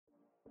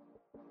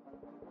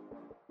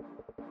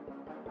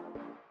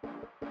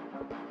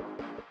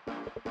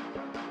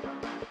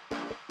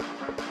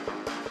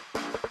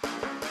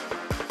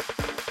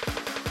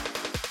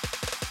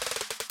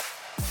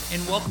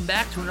And welcome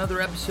back to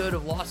another episode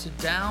of Lost It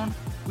Down.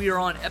 We are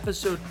on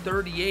episode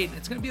 38.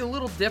 It's going to be a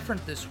little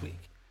different this week.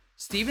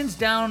 Steven's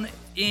down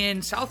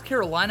in South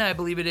Carolina, I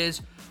believe it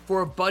is, for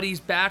a buddy's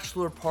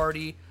bachelor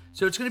party.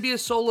 So it's going to be a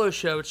solo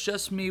show. It's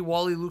just me,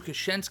 Wally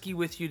Lukashensky,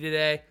 with you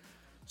today.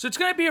 So it's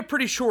going to be a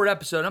pretty short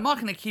episode. I'm not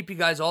going to keep you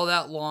guys all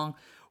that long.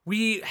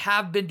 We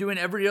have been doing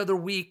every other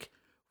week.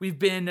 We've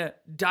been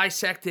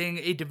dissecting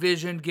a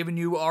division, giving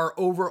you our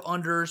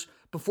over-unders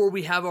before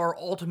we have our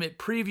ultimate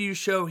preview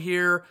show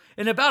here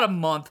in about a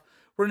month.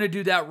 We're going to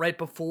do that right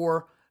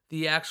before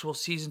the actual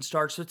season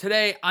starts. So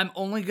today, I'm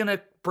only going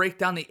to break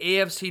down the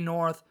AFC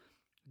North.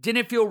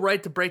 Didn't feel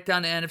right to break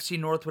down the NFC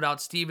North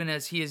without Steven,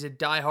 as he is a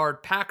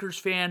diehard Packers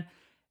fan.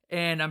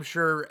 And I'm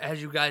sure,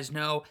 as you guys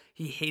know,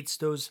 he hates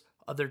those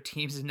other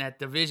teams in that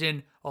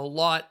division a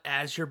lot,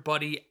 as your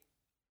buddy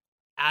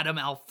Adam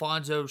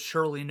Alfonso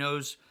surely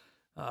knows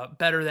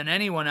better than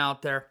anyone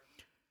out there.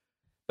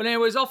 But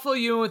anyways, I'll fill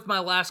you in with my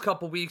last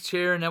couple weeks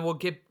here, and then we'll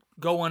get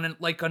going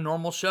like a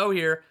normal show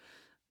here.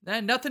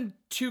 And nothing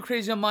too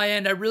crazy on my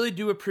end. I really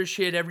do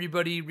appreciate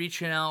everybody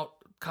reaching out,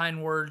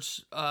 kind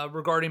words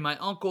regarding my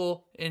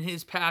uncle and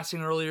his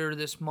passing earlier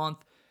this month.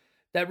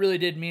 That really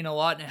did mean a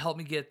lot, and it helped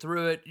me get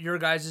through it. Your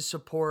guys'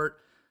 support,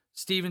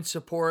 Steven's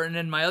support, and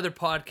then my other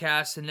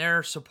podcasts and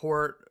their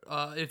support.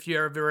 If you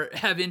ever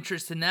have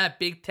interest in that,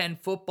 Big Ten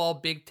football,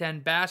 Big Ten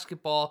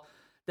basketball,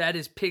 that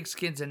is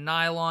Pigskins and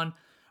Nylon.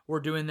 We're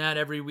doing that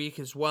every week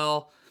as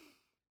well.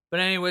 But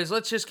anyways,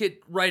 let's just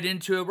get right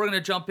into it. We're going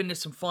to jump into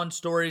some fun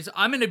stories.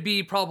 I'm going to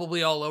be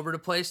probably all over the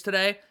place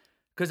today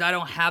because I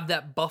don't have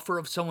that buffer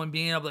of someone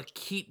being able to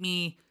keep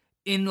me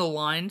in the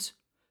lines.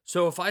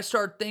 So if I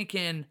start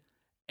thinking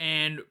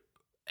and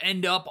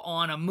end up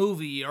on a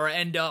movie or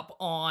end up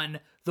on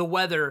the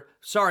weather,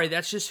 sorry,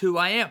 that's just who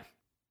I am.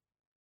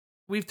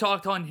 We've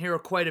talked on here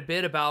quite a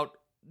bit about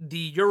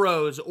the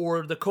Euros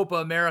or the Copa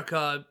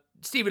America.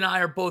 Steve and I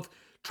are both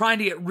trying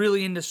to get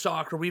really into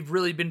soccer. We've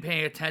really been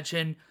paying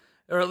attention,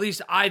 or at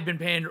least I've been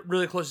paying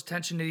really close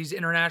attention to these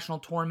international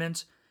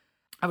tournaments.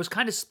 I was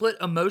kind of split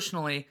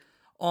emotionally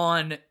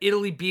on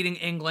Italy beating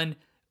England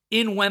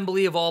in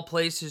Wembley, of all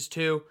places,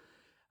 too.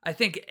 I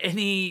think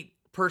any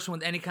person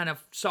with any kind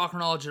of soccer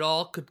knowledge at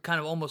all could kind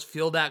of almost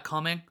feel that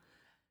coming,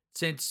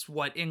 since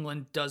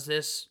England does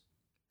this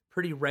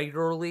pretty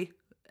regularly,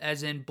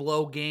 as in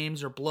blow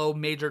games or blow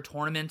major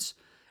tournaments,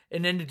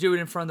 and then to do it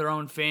in front of their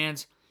own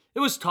fans. It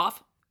was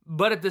tough.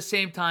 But at the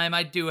same time,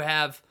 I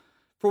have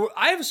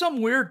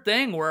some weird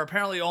thing where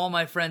apparently all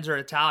my friends are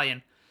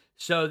Italian.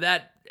 So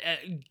that,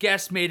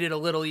 guess, made it a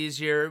little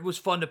easier. It was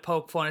fun to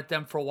poke fun at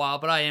them for a while,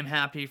 but I am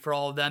happy for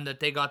all of them that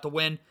they got the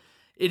win.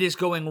 It is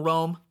going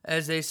Rome,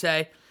 as they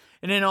say.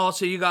 And then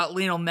also you got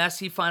Lionel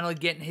Messi finally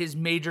getting his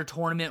major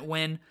tournament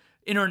win,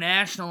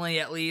 internationally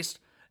at least,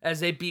 as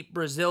they beat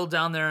Brazil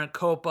down there in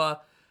Copa.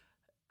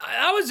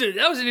 That was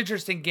an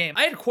interesting game.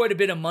 I had quite a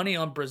bit of money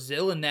on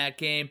Brazil in that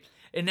game,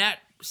 and that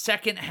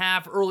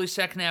early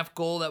second half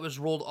goal that was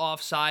ruled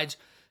offsides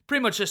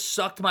pretty much just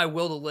sucked my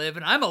will to live.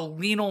 And I'm a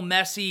Lionel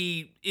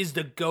Messi is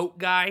the GOAT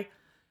guy,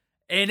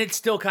 and it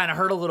still kind of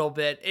hurt a little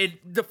bit.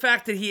 The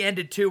fact that he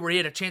ended where he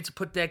had a chance to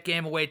put that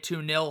game away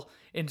 2-0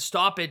 in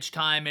stoppage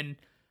time, and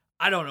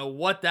I don't know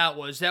what that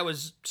was. That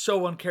was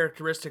so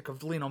uncharacteristic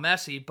of Lionel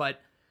Messi.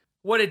 But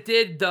what it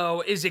did,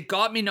 though, is it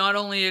got me not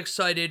only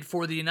excited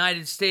for the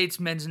United States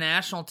men's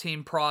national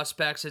team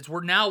prospects, as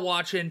we're now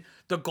watching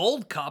the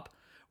Gold Cup,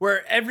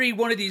 where every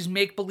one of these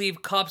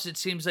make-believe cups it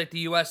seems like the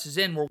U.S. is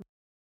in,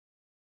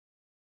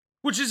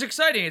 which is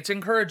exciting. It's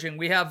encouraging.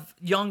 We have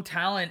young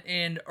talent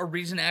and a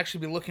reason to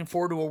actually be looking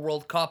forward to a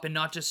World Cup and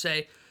not just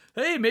say,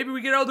 hey, maybe we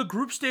get out of the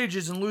group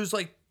stages and lose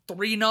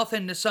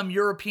 3-0 to some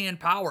European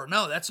power.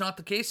 No, that's not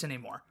the case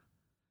anymore.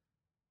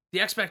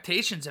 The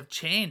expectations have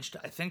changed.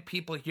 I think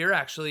people here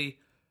actually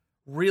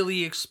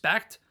really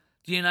expect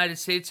the United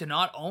States to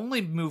not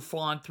only move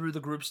on through the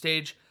group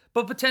stage,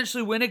 but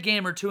potentially win a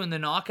game or two in the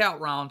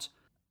knockout rounds.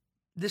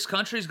 This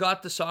country's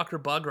got the soccer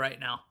bug right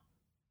now,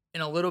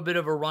 and a little bit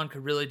of a run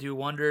could really do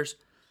wonders.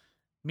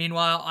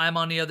 Meanwhile, I'm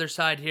on the other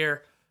side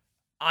here.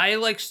 I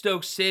like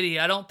Stoke City.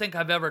 I don't think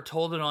I've ever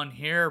told it on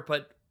here,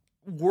 but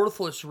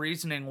worthless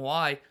reasoning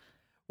why.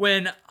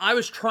 When I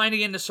was trying to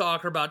get into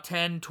soccer about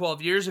 10,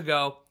 12 years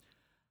ago,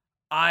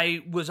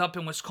 I was up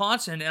in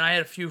Wisconsin, and I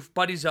had a few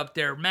buddies up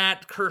there.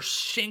 Matt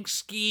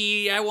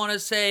Kershensky, I want to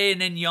say,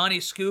 and then Yanni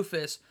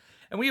Skoufis.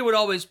 And we would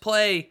always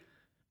play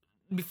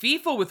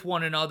FIFA with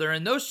one another,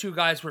 and those two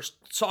guys were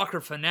soccer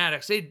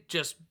fanatics. They'd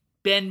just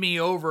bend me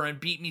over and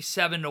beat me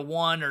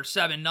 7-1 or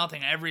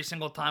 7-0 every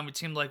single time it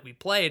seemed like we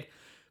played.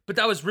 But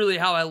that was really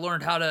how I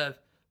learned how to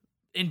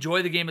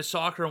enjoy the game of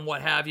soccer and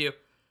what have you.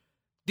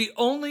 The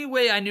only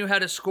way I knew how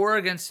to score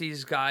against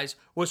these guys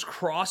was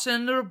cross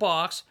into the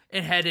box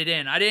and head it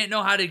in. I didn't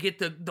know how to get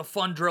the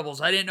fun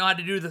dribbles. I didn't know how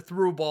to do the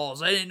through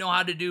balls. I didn't know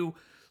how to do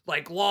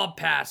lob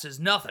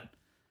passes, nothing.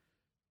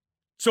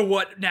 So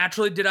what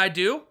naturally did I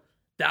do?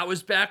 That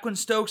was back when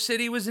Stoke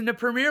City was in the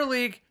Premier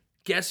League.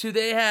 Guess who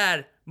they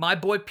had? My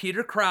boy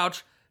Peter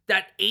Crouch,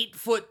 that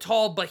 8-foot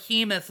tall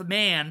behemoth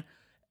man,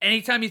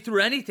 anytime he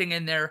threw anything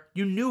in there,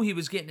 you knew he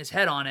was getting his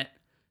head on it.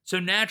 So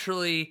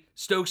naturally,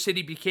 Stoke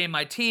City became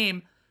my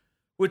team,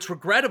 which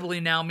regrettably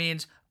now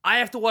means I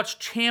have to watch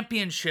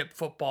championship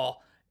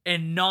football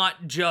and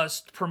not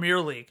just Premier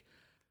League,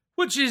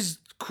 which is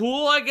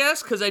cool, I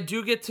guess, because I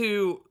do get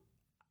to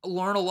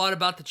learn a lot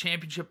about the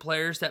championship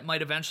players that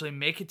might eventually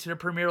make it to the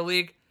Premier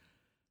League.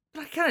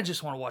 But I kind of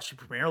just want to watch the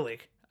Premier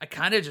League. I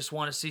kind of just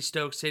want to see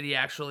Stoke City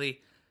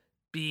actually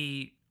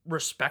be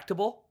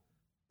respectable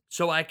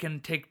so I can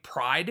take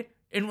pride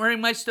in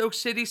wearing my Stoke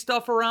City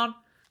stuff around,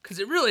 because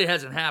it really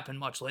hasn't happened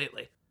much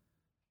lately.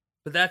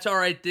 But that's all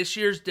right. This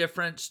year's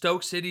different.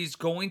 Stoke City's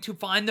going to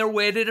find their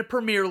way to the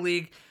Premier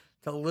League.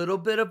 It's a little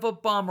bit of a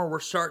bummer. We're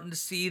starting to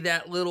see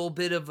that little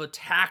bit of a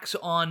tax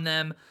on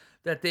them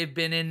that they've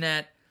been in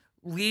that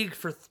league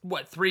for,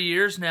 3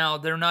 years now.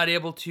 They're not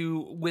able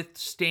to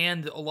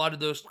withstand a lot of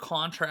those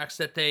contracts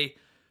that they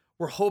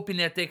were hoping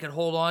that they could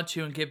hold on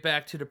to and get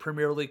back to the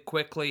Premier League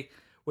quickly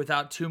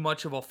without too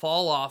much of a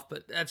fall off,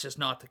 but that's just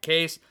not the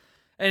case.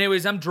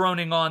 Anyways, I'm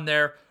droning on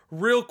there.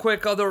 Real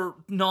quick, other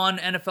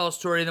non-NFL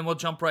story, then we'll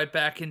jump right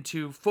back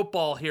into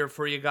football here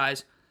for you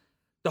guys.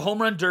 The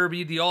Home Run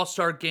Derby, the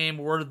All-Star Game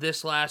were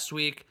this last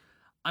week.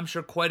 I'm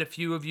sure quite a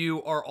few of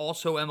you are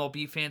also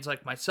MLB fans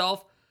like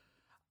myself.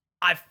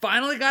 I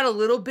finally got a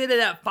little bit of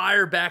that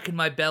fire back in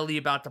my belly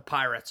about the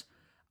Pirates.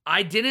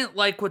 I didn't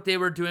like what they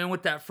were doing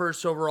with that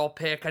first overall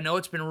pick. I know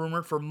it's been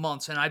rumored for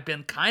months, and I've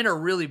been kind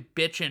of really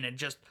bitching and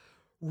just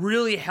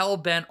really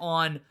hell-bent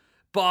on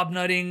Bob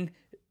Nutting.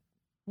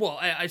 Well,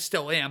 I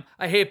still am.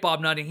 I hate Bob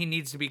Nutting. He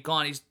needs to be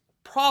gone. He's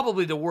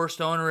probably the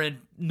worst owner in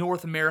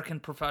North American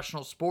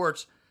professional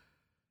sports.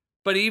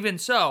 But even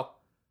so,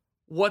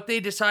 what they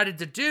decided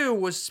to do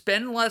was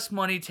spend less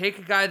money, take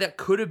a guy that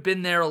could have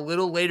been there a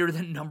little later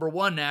than number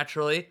one,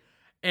 naturally,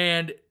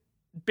 and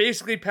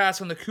basically pass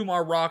on the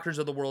Kumar Rockers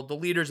of the world, the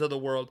leaders of the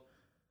world.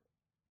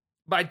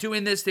 By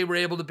doing this, they were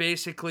able to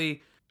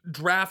basically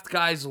draft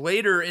guys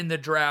later in the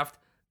draft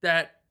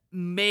that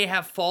may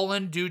have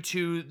fallen due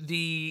to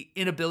the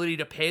inability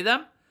to pay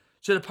them.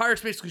 So the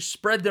Pirates basically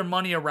spread their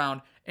money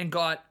around and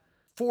got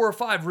 4 or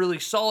 5 really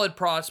solid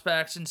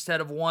prospects instead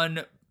of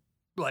one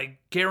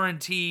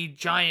guaranteed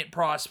giant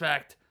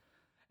prospect.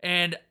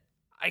 And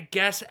I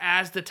guess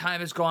as the time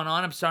has gone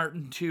on, I'm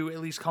starting to at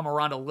least come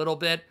around a little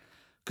bit.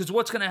 Because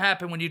what's going to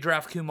happen when you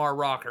draft Kumar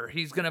Rocker?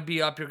 He's going to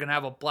be up. You're going to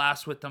have a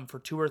blast with them for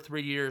 2 or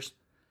 3 years.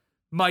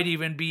 Might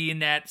even be in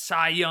that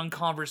Cy Young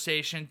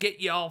conversation. Get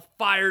you all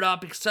fired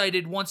up,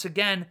 excited once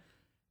again.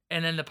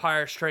 And then the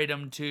Pirates trade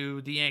him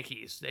to the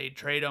Yankees. They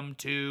trade him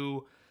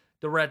to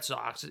the Red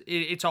Sox.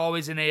 It's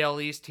always an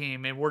AL East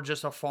team, and we're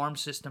just a farm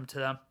system to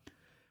them.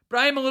 But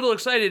I am a little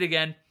excited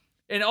again.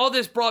 And all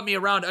this brought me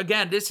around.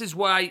 Again, this is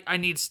why I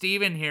need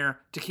Steven here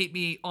to keep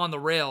me on the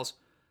rails.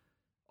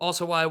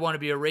 Also why I want to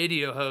be a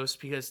radio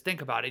host, because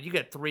think about it. You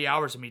get 3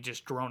 hours of me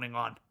just droning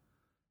on.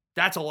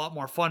 That's a lot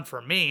more fun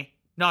for me.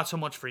 Not so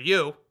much for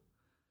you.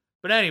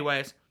 But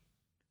anyways,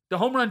 the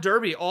Home Run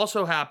Derby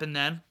also happened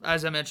then,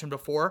 as I mentioned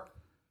before.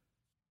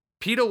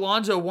 Pete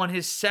Alonso won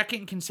his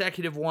second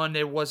consecutive one.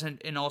 There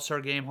wasn't an All-Star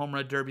Game Home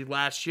Run Derby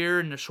last year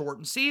in the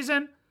shortened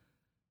season.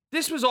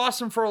 This was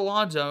awesome for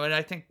Alonso, and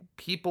I think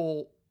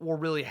people were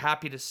really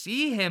happy to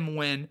see him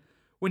win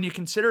when you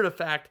consider the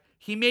fact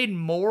he made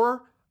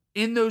more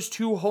in those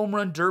 2 Home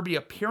Run Derby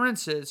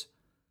appearances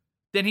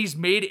than he's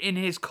made in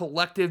his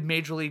collective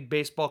Major League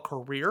Baseball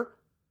career.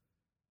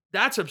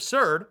 That's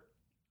absurd.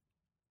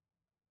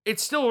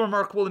 It's still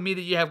remarkable to me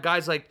that you have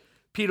guys like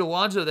Pete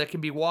Alonso that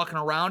can be walking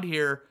around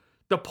here,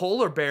 the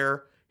polar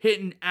bear,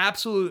 hitting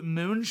absolute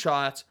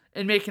moonshots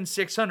and making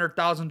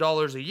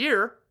 $600,000 a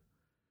year,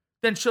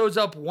 then shows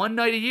up one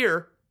night a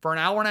year for an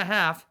hour and a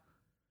half,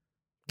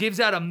 gives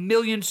out 1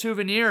 million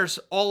souvenirs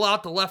all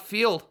out the left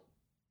field,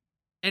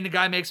 and the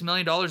guy makes $1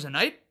 million a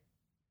night?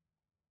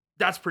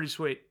 That's pretty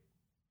sweet.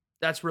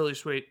 That's really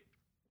sweet.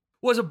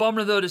 Was a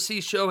bummer, though, to see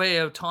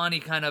Shohei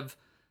Ohtani kind of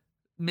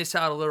miss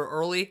out a little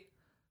early.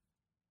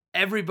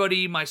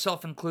 Everybody,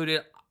 myself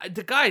included,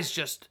 the guy's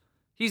just,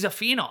 he's a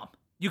phenom.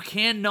 You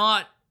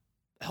cannot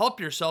help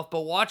yourself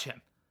but watch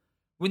him.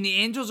 When the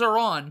Angels are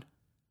on,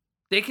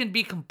 they can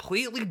be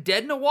completely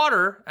dead in the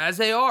water, as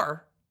they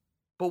are.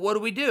 But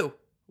what do?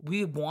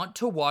 We want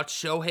to watch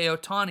Shohei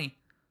Ohtani.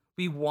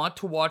 We want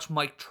to watch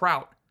Mike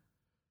Trout.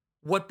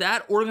 What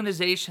that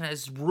organization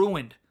has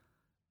ruined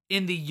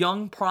in the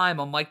young prime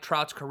of Mike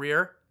Trout's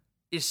career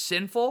is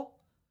sinful.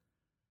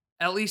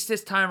 At least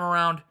this time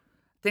around, I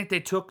think they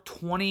took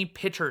 20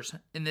 pitchers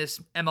in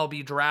this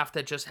MLB draft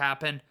that just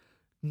happened.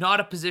 Not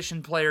a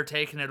position player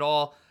taken at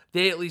all.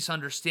 They at least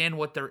understand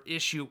what their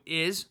issue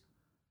is.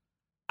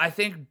 I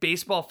think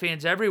baseball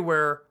fans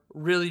everywhere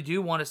really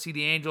do want to see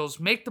the Angels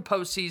make the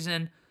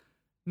postseason,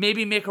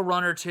 maybe make a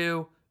run or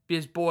two,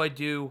 because boy,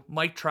 do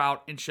Mike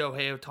Trout and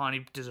Shohei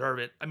Ohtani deserve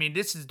it. I mean,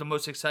 this is the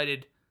most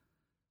excited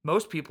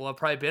most people have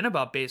probably been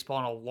about baseball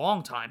in a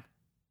long time,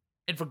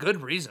 and for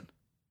good reason.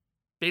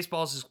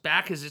 Baseball's as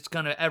back as it's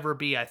going to ever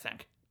be, I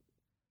think.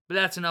 But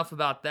that's enough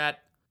about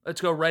that.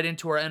 Let's go right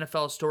into our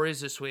NFL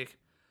stories this week.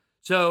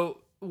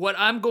 So, what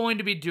I'm going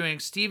to be doing,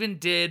 Steven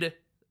did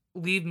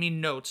leave me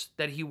notes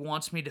that he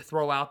wants me to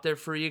throw out there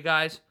for you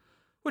guys,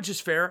 which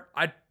is fair.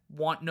 I'd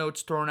want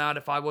notes thrown out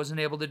if I wasn't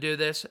able to do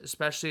this,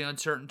 especially on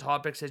certain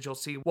topics, as you'll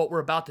see what we're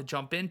about to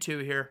jump into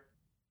here.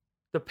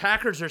 The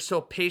Packers are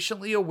still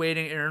patiently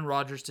awaiting Aaron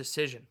Rodgers'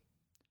 decision.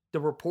 The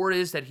report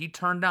is that he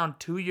turned down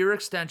a 2-year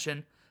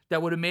extension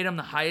that would have made him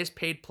the highest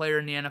paid player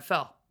in the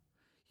NFL.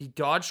 He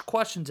dodged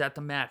questions at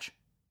the match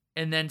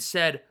and then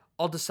said,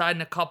 "I'll decide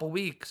in a couple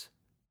weeks,"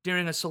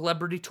 during a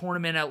celebrity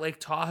tournament at Lake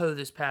Tahoe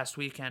this past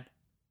weekend.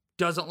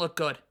 Doesn't look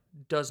good.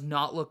 Does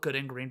not look good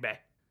in Green Bay.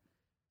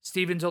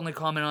 Steven's only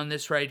comment on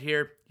this right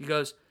here. He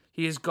goes,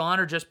 "He is gone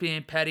or just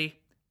being petty.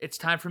 It's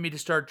time for me to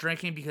start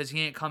drinking because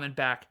he ain't coming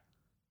back."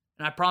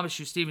 And I promise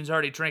you, Steven's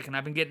already drinking.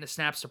 I've been getting the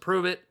snaps to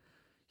prove it.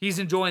 He's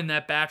enjoying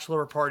that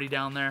bachelor party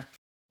down there.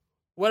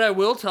 What I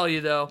will tell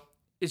you, though,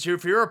 is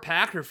if you're a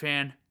Packer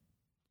fan,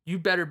 you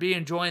better be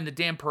enjoying the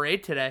damn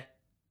parade today.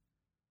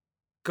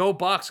 Go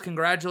Bucks.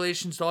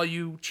 Congratulations to all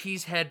you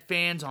cheesehead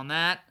fans on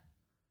that. I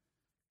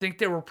think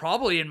they were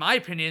probably, in my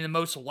opinion, the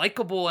most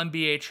likable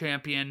NBA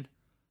champion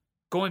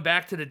going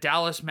back to the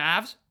Dallas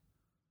Mavs.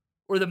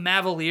 Or the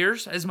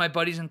Mavaliers, as my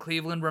buddies in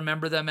Cleveland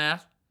remember them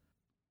as.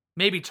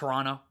 Maybe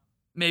Toronto.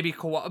 Maybe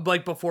Kawhi,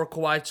 like before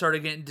Kawhi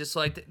started getting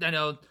disliked. I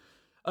know,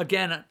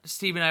 again,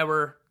 Steve and I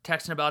were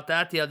texting about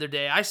that the other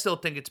day. I still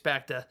think it's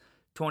back to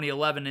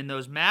 2011 in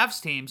those Mavs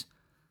teams.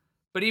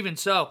 But even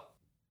so,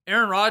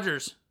 Aaron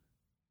Rodgers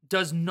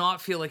does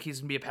not feel like he's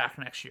going to be a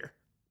Packer next year.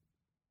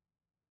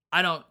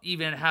 I don't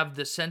even have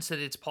the sense that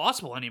it's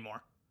possible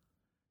anymore.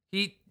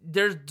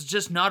 There's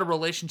just not a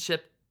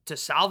relationship to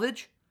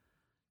salvage.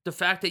 The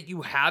fact that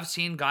you have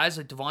seen guys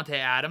like Davante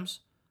Adams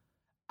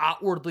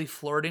outwardly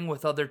flirting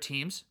with other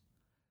teams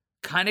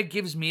kind of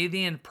gives me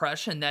the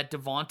impression that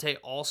Davante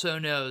also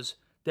knows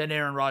that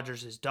Aaron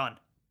Rodgers is done.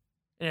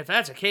 And if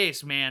that's the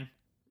case, man,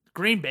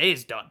 Green Bay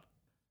is done.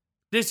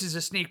 This is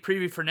a sneak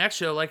preview for next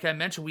show. Like I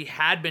mentioned, we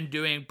had been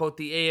doing both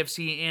the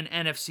AFC and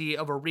NFC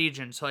of a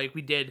region. So like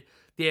we did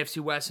the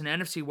AFC West and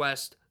NFC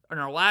West in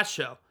our last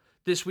show.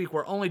 This week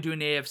we're only doing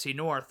the AFC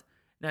North.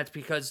 And that's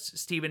because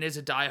Steven is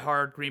a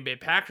diehard Green Bay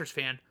Packers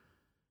fan.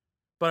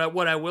 But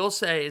what I will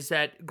say is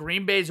that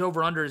Green Bay's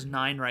over-under is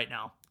 9 right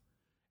now.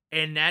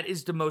 And that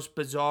is the most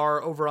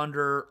bizarre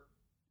over-under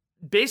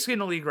basically in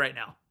the league right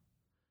now.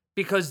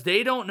 Because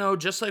they don't know,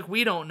 just like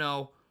we don't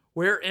know,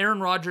 where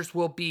Aaron Rodgers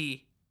will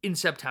be in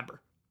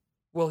September.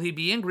 Will he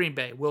be in Green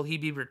Bay? Will he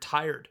be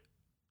retired?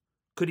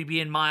 Could he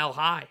be in Mile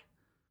High?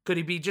 Could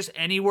he be just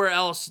anywhere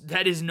else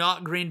that is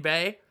not Green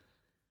Bay?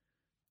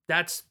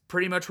 That's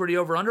pretty much where the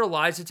over-under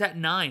lies. It's at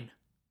 9.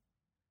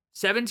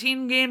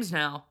 17 games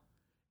now.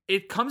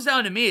 It comes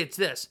down to me, it's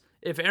this.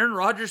 If Aaron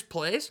Rodgers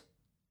plays,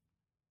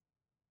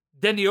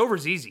 then the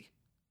over's easy.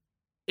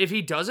 If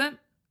he doesn't,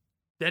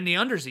 then the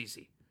under's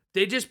easy.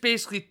 They just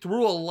basically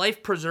threw a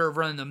life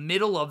preserver in the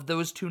middle of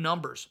those two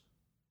numbers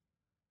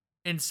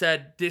and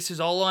said, this is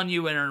all on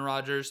you, Aaron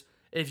Rodgers.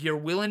 If you're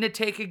willing to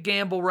take a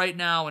gamble right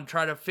now and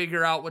try to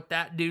figure out what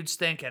that dude's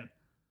thinking,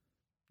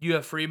 you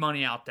have free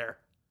money out there.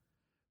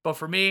 But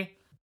for me,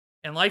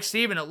 and like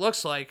Steven, it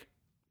looks like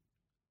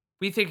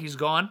we think he's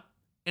gone.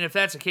 And if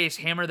that's the case,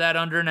 hammer that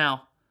under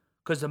now.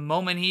 Because the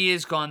moment he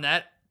is gone,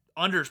 that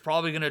under is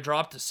probably going to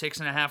drop to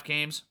 6.5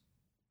 games.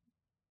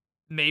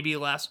 Maybe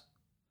less.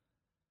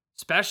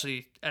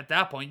 Especially at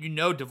that point, you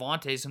know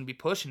Davante's going to be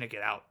pushing to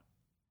get out.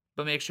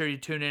 But make sure you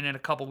tune in a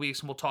couple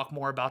weeks and we'll talk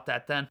more about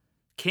that then.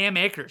 Cam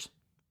Akers,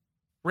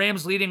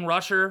 Rams leading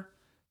rusher,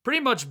 pretty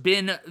much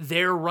been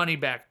their running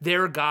back,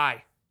 their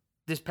guy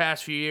this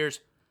past few years.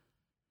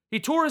 He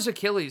tore his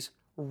Achilles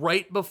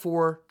right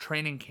before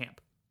training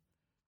camp.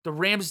 The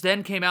Rams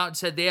then came out and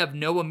said they have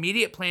no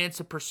immediate plans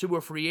to pursue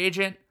a free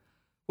agent,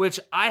 which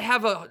I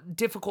have a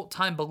difficult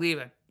time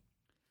believing.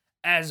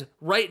 As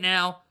right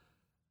now,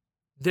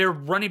 their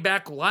running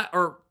back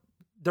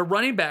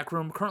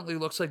room currently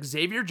looks like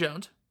Xavier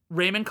Jones,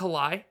 Raymond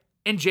Kalai,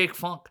 and Jake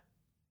Funk.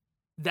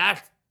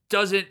 That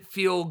doesn't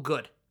feel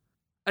good.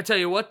 I tell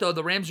you what, though,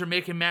 the Rams are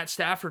making Matt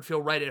Stafford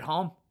feel right at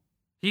home.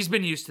 He's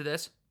been used to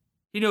this.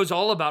 He knows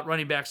all about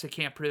running backs that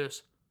can't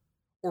produce.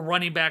 Or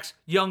running backs,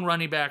 young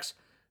running backs,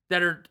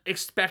 that are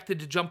expected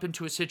to jump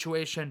into a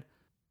situation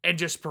and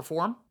just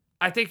perform.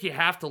 I think you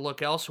have to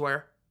look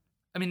elsewhere.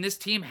 I mean, this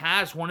team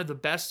has one of the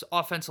best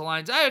offensive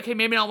lines. Okay,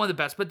 maybe not one of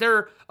the best, but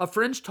they're a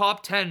fringe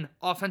top 10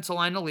 offensive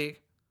line in the league.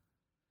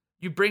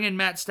 You bring in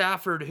Matt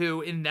Stafford,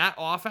 who in that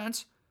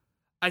offense,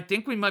 I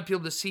think we might be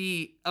able to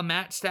see a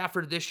Matt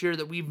Stafford this year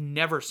that we've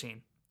never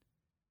seen.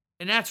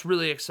 And that's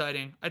really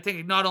exciting. I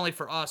think not only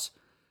for us,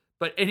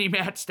 but any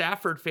Matt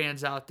Stafford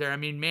fans out there. I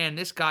mean, man,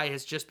 this guy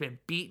has just been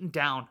beaten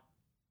down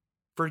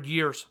for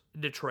years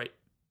in Detroit.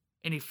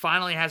 And he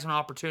finally has an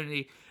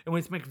opportunity. And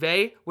with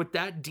McVay, with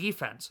that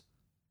defense,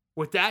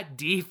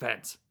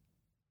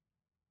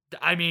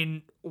 I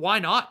mean, why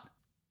not?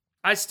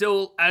 I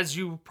still, as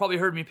you probably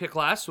heard me pick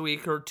last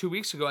week, or 2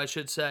 weeks ago, I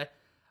should say,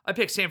 I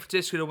picked San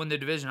Francisco to win the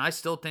division. I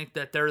still think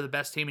that they're the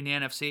best team in the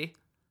NFC.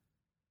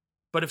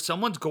 But if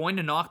someone's going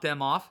to knock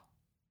them off,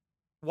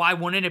 why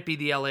wouldn't it be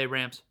the LA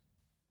Rams?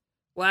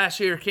 Last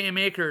year, Cam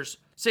Akers,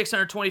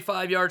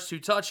 625 yards, 2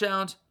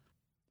 touchdowns.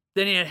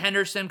 Then he had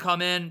Henderson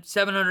come in,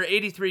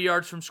 783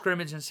 yards from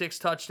scrimmage and 6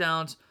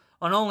 touchdowns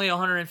on only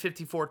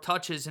 154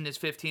 touches in his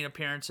 15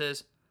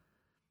 appearances.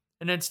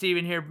 And then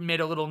Steven here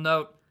made a little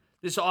note.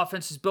 This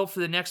offense is built for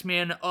the next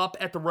man up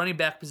at the running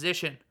back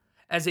position,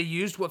 as they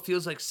used what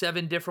feels like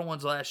 7 different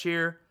ones last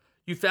year.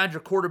 You found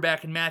your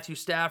quarterback in Matthew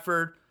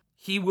Stafford.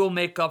 He will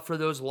make up for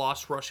those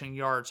lost rushing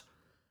yards.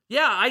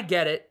 Yeah, I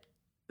get it.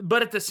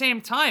 But at the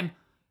same time,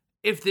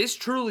 if this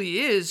truly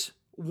is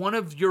one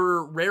of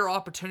your rare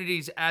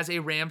opportunities as a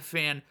Ram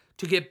fan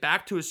to get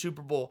back to a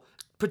Super Bowl,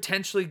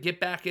 potentially get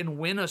back and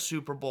win a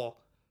Super Bowl,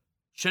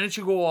 shouldn't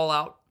you go all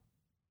out?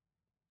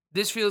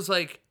 This feels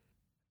like,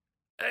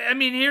 I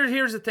mean,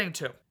 here's the thing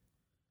too.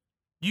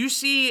 You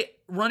see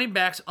running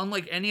backs,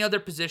 unlike any other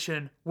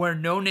position, where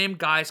no-name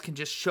guys can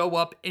just show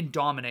up and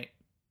dominate.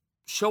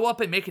 Show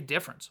up and make a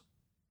difference.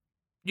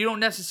 You don't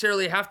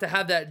necessarily have to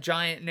have that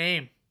giant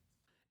name.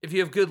 If you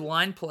have good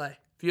line play,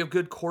 if you have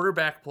good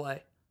quarterback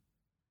play,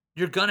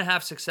 you're going to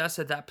have success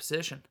at that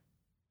position.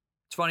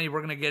 It's funny,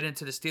 we're going to get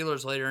into the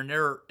Steelers later, and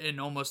they're in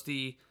almost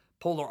the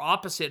polar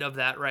opposite of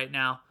that right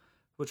now,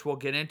 which we'll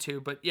get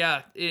into. But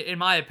yeah, in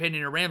my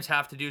opinion, the Rams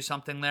have to do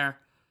something there.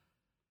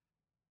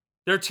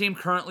 Their team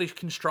currently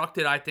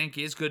constructed, I think,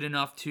 is good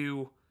enough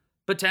to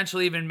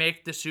potentially even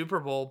make the Super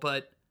Bowl,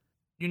 but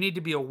you need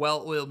to be a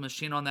well-oiled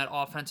machine on that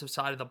offensive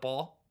side of the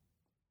ball.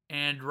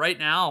 And right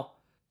now,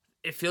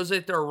 it feels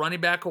like they're a running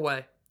back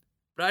away.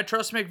 But I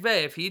trust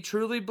McVay. If he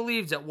truly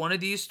believes that one of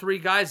these 3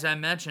 guys I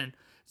mentioned,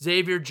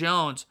 Xavier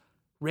Jones,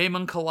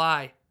 Raymond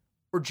Kalai,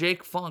 or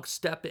Jake Funk,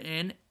 step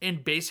in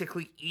and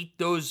basically eat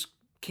those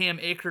Cam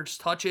Akers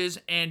touches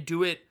and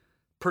do it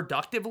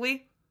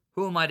productively,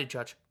 who am I to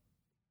judge?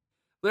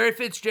 Larry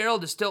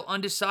Fitzgerald is still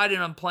undecided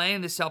on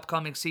playing this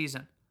upcoming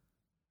season.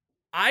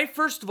 I,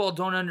 first of all,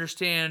 don't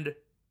understand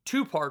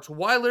 2 parts.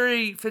 Why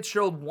Larry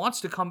Fitzgerald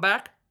wants to come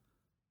back,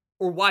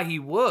 or why he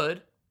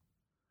would.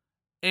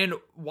 And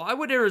why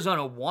would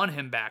Arizona want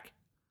him back?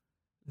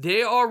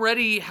 They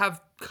already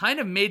have kind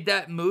of made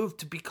that move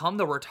to become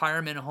the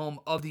retirement home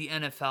of the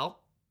NFL.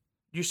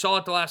 You saw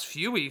it the last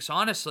few weeks,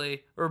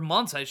 honestly, or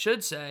months, I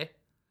should say.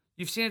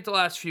 You've seen it the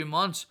last few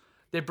months.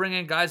 They bring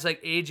in guys like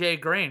A.J.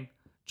 Green,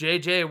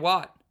 J.J.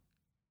 Watt.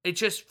 It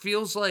just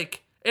feels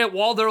like,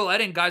 while they're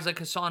letting guys like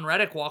Hassan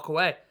Reddick walk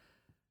away,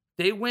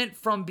 they went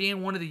from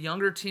being one of the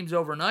younger teams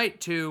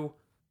overnight to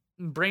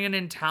bringing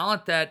in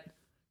talent that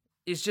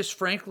is just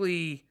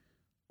frankly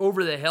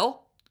over the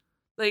hill.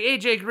 Like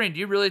AJ Green, do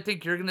you really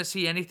think you're going to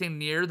see anything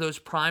near those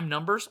prime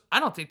numbers? I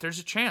don't think there's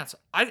a chance.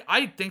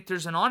 I think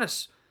there's an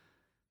honest...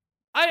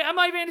 I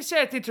might even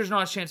say I think there's an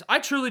honest chance. I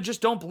truly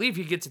just don't believe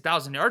he gets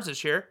 1,000 yards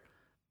this year.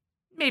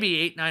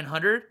 Maybe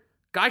 800-900.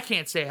 Guy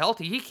can't stay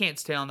healthy. He can't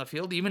stay on the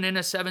field, even in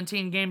a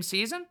 17-game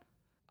season.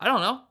 I don't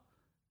know.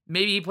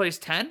 Maybe he plays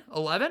 10,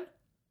 11.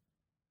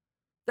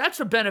 That's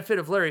the benefit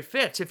of Larry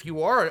Fitz, if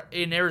you are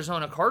an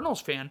Arizona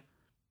Cardinals fan,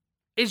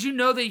 is you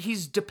know that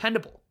he's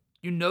dependable.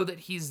 You know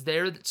that he's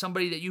there, that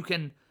somebody that you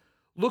can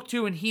look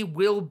to, and he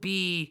will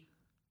be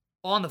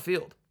on the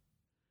field.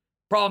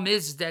 Problem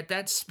is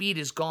that speed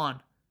is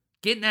gone.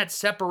 Getting that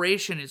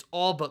separation is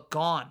all but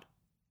gone.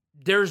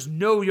 There's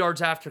no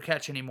yards after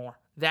catch anymore.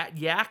 That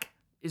yak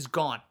is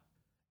gone.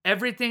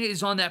 Everything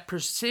is on that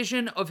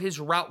precision of his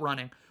route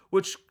running,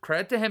 which,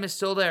 credit to him, is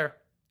still there.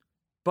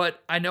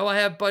 But I know I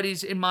have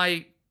buddies in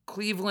my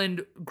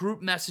Cleveland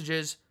group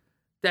messages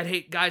that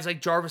hate guys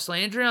like Jarvis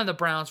Landry on the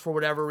Browns for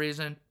whatever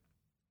reason.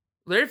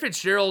 Larry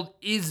Fitzgerald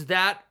is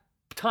that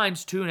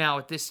times 2 now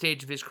at this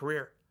stage of his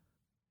career.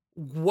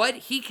 What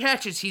he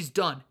catches, he's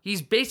done.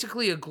 He's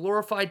basically a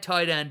glorified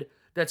tight end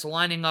that's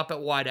lining up at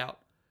wideout.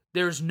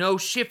 There's no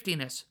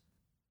shiftiness.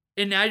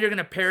 And now you're going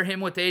to pair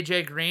him with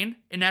A.J. Green,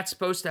 and that's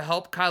supposed to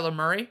help Kyler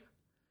Murray?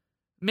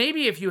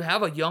 Maybe if you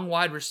have a young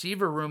wide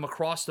receiver room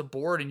across the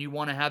board and you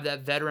want to have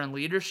that veteran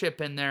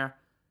leadership in there,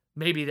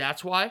 maybe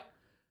that's why.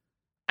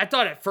 I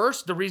thought at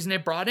first the reason they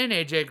brought in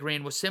A.J.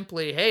 Green was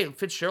simply, hey,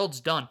 Fitzgerald's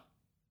done.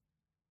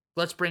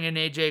 Let's bring in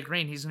A.J.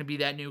 Green. He's going to be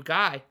that new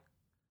guy.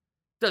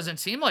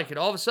 Doesn't seem like it.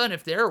 All of a sudden,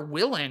 if they're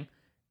willing,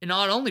 and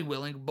not only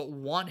willing, but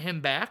want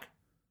him back,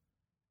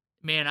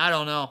 man, I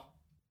don't know.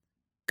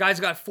 Guy's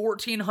got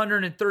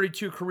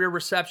 1,432 career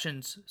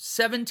receptions,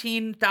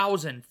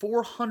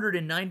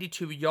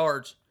 17,492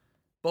 yards,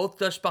 both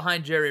just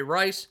behind Jerry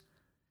Rice.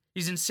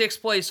 He's in 6th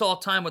place all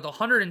time with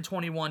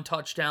 121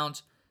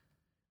 touchdowns.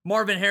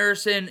 Marvin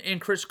Harrison and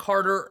Chris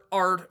Carter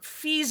are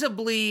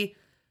feasibly,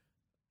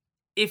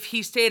 if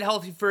he stayed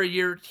healthy for a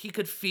year, he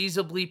could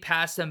feasibly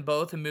pass them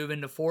both and move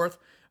into 4th.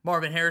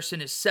 Marvin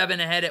Harrison is 7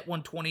 ahead at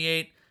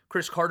 128.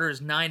 Chris Carter is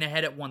 9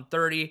 ahead at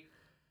 130.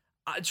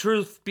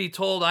 Truth be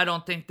told, I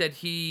don't think that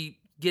he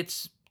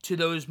gets to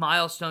those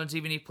milestones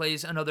even if he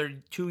plays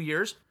another 2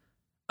 years.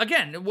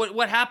 Again,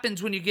 what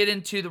happens when you get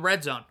into the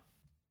red zone?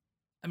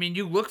 I mean,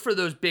 you look for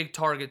those big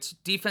targets.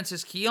 Defense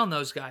is key on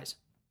those guys.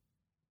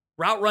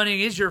 Route running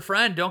is your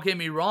friend, don't get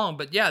me wrong,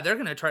 but yeah, they're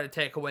going to try to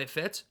take away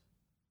Fitz.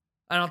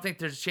 I don't think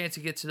there's a chance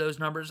he gets to those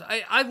numbers.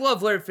 I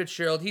love Larry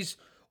Fitzgerald. He's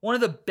one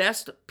of the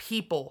best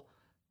people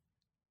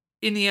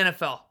in the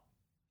NFL.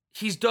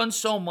 He's done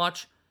so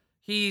much.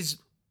 He's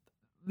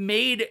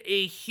made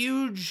a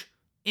huge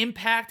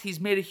impact. He's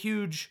made a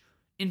huge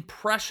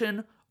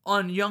impression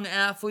on young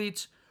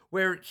athletes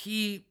where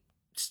he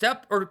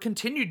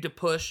continued to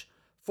push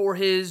for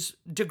his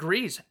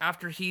degrees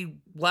after he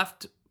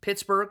left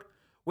Pittsburgh,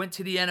 went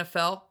to the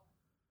NFL.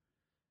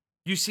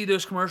 You see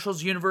those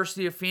commercials,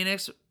 University of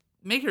Phoenix.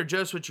 Make your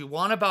jokes what you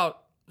want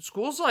about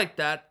schools like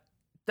that.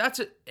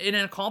 That's an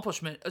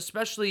accomplishment,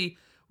 especially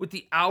with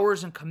the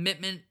hours and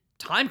commitment,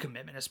 time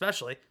commitment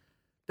especially,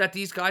 that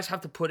these guys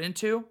have to put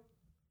into.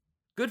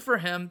 Good for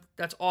him.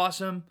 That's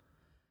awesome.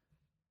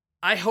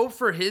 I hope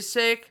for his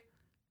sake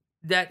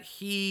that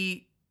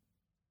he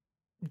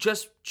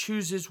just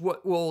chooses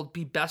what will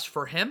be best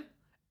for him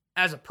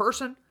as a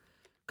person,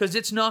 because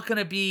it's not going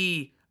to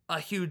be a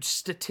huge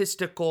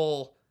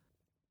statistical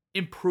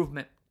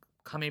improvement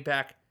coming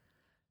back.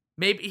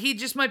 Maybe he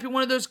just might be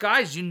one of those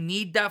guys. You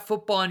need that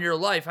football in your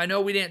life. I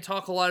know we didn't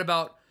talk a lot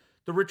about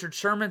the Richard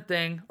Sherman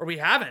thing, or we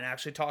haven't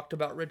actually talked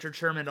about Richard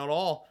Sherman at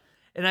all.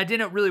 And I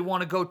didn't really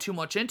want to go too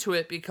much into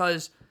it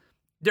because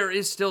there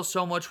is still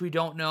so much we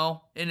don't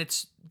know, and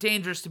it's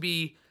dangerous to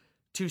be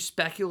too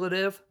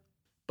speculative.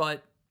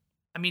 But,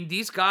 I mean,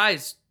 these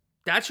guys,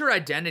 that's your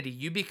identity.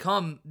 You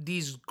become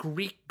these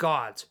Greek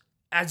gods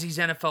as these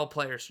NFL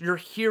players. You're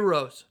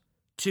heroes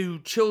to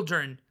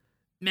children,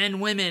 men,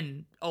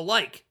 women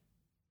alike.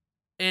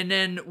 And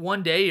then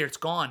one day it's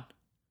gone.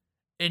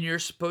 And you're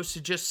supposed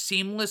to just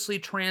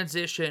seamlessly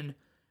transition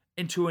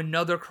into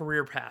another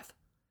career path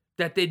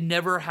that they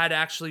never had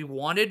actually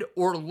wanted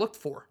or looked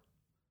for.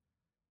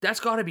 That's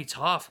got to be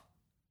tough.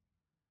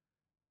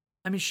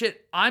 I mean,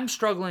 shit, I'm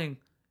struggling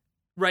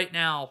right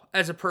now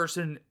as a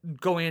person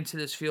going into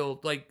this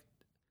field. Like,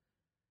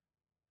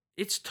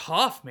 it's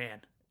tough,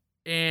 man.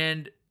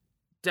 And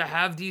to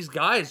have these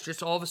guys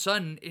just all of a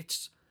sudden,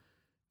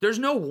 there's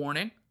no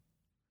warning.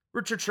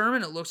 Richard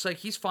Sherman, it looks like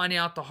he's finding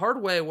out the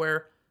hard way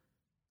where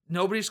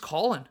nobody's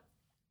calling.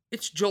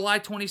 It's July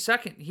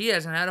 22nd. He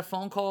hasn't had a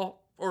phone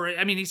call,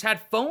 he's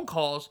had phone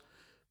calls,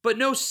 but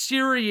no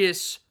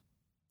serious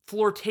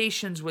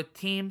flirtations with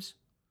teams.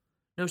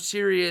 No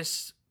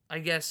serious, I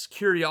guess,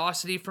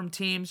 curiosity from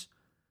teams,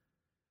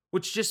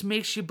 which just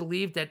makes you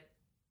believe that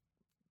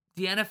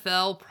the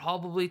NFL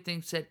probably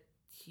thinks that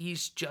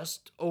he's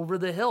just over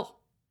the hill.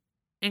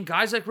 And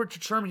guys like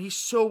Richard Sherman, he's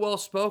so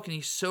well-spoken,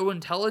 he's so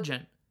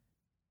intelligent,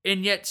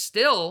 and yet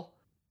still,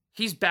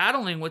 he's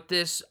battling with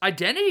this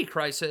identity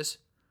crisis.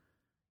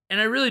 And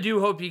I really do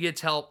hope he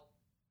gets help.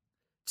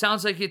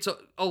 Sounds like it's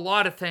a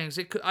lot of things.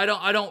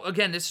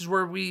 Again, this is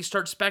where we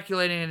start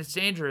speculating and it's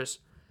dangerous.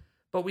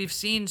 But we've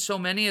seen so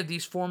many of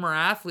these former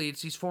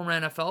athletes, these former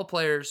NFL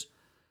players,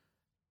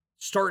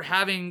 start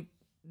having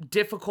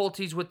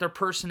difficulties with their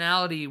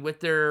personality, with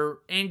their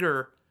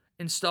anger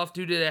and stuff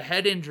due to the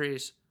head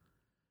injuries.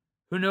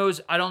 Who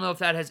knows? I don't know if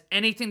that has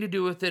anything to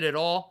do with it at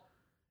all.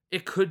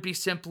 It could be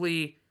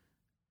simply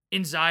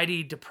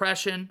anxiety,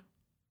 depression,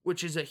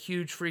 which is a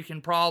huge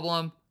freaking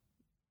problem.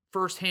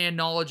 Firsthand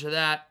knowledge of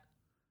that.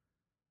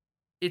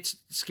 It's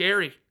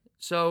scary.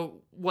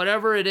 So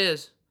whatever it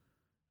is,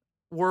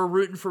 we're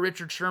rooting for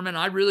Richard Sherman.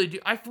 I really do.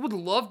 I would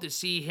love to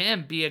see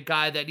him be a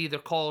guy that either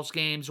calls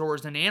games or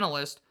is an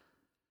analyst,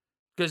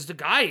 because the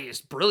guy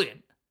is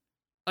brilliant.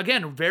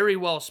 Again, very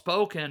well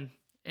spoken.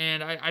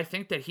 And I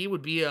think that he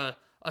would be a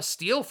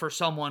steal for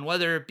someone,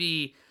 whether it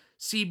be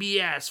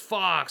CBS,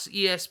 Fox,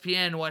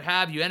 ESPN, what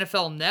have you,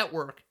 NFL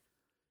Network.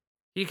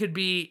 He could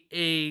be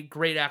a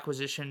great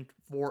acquisition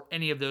for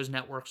any of those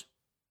networks.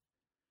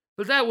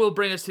 But that will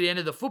bring us to the end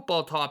of the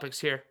football topics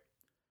here.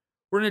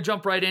 We're going to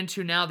jump right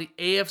into now the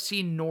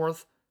AFC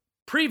North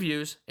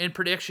previews and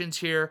predictions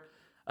here.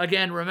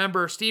 Again,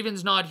 remember,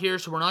 Steven's not here,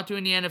 so we're not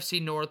doing the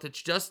NFC North.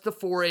 It's just the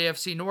 4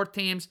 AFC North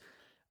teams.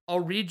 I'll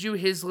read you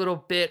his little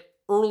bit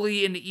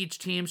early into each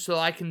team so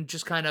I can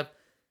just kind of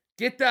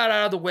get that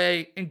out of the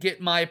way and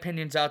get my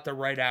opinions out there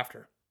right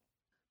after.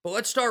 But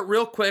let's start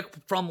real quick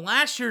from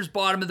last year's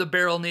bottom of the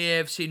barrel in the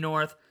AFC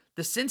North,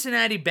 the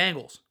Cincinnati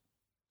Bengals.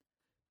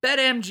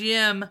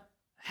 BetMGM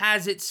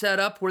has it set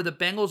up where the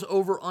Bengals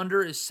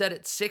over-under is set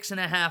at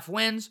 6.5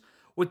 wins,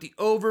 with the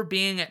over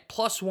being at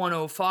plus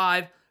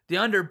 105, the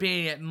under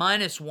being at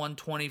minus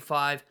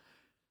 125.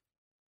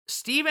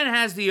 Steven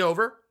has the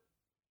over,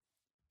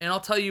 and I'll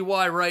tell you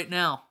why right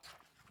now.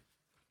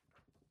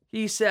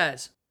 He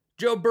says,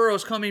 Joe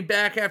Burrow's coming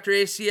back after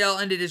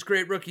ACL ended his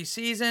great rookie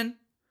season.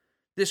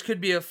 This could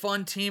be a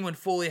fun team when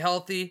fully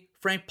healthy.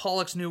 Frank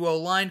Pollock's new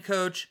O-line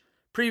coach,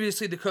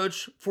 previously the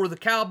coach for the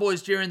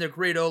Cowboys during their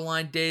great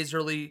O-line days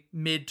early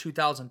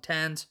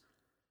mid-2010s.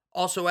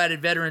 Also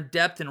added veteran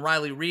depth in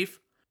Riley Reif.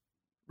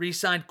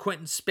 Re-signed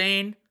Quentin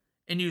Spain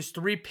and used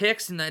 3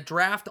 picks in that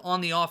draft on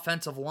the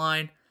offensive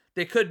line.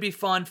 They could be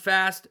fun,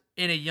 fast,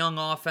 in a young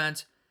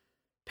offense.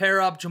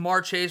 Pair up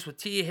Jamar Chase with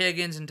T.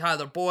 Higgins and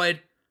Tyler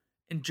Boyd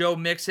and Joe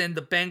Mixon.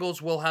 The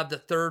Bengals will have the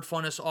third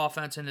funnest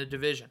offense in the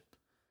division.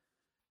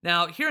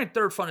 Now, hearing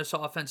third funnest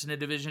offense in the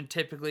division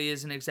typically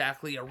isn't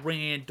exactly a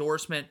ringing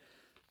endorsement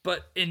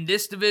But in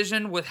this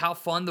division, with how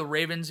fun the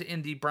Ravens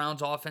and the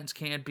Browns offense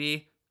can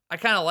be, I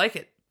kind of like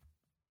it.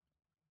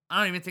 I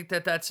don't even think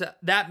that that's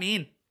that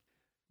mean.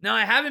 Now,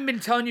 I haven't been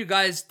telling you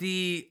guys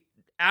the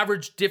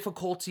average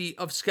difficulty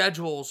of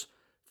schedules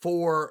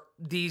for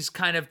these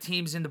kind of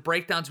teams in the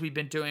breakdowns we've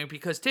been doing,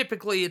 because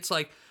typically it's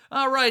like,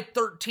 all right,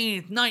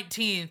 13th,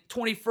 19th,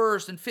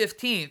 21st, and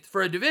 15th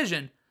for a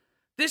division.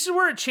 This is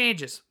where it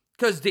changes,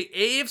 because the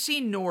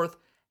AFC North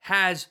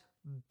has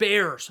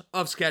bears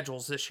of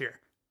schedules this year.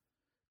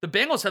 The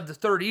Bengals have the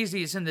third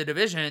easiest in the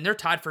division, and they're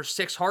tied for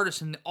sixth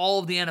hardest in all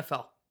of the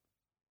NFL.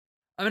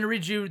 I'm going to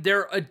read you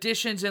their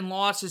additions and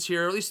losses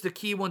here, or at least the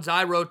key ones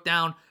I wrote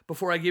down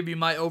before I give you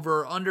my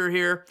over or under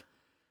here.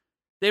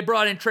 They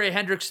brought in Trey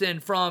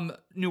Hendrickson from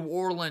New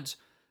Orleans.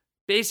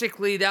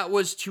 Basically, that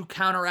was to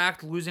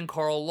counteract losing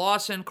Carl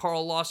Lawson.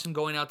 Carl Lawson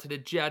going out to the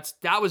Jets.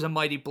 That was a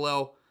mighty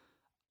blow.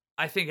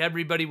 I think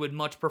everybody would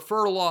much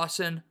prefer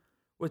Lawson.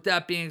 With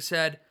that being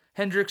said,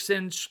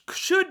 Hendrickson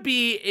should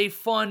be a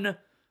fun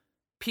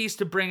piece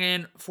to bring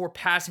in for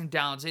passing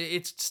downs.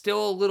 It's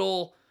still a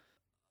little...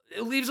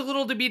 It leaves a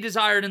little to be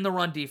desired in the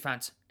run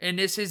defense. And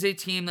this is a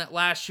team that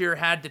last year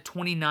had the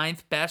 29th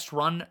best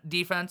run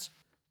defense.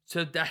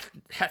 So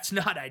that's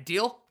not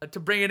ideal to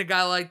bring in a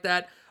guy like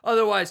that.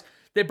 Otherwise,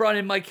 they brought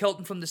in Mike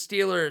Hilton from the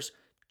Steelers,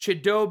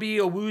 Chidobe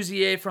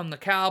Awuzie from the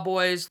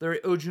Cowboys, Larry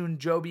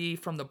Ogunjobi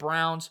from the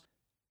Browns.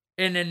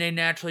 And then they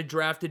naturally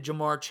drafted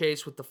Jamar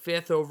Chase with the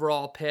 5th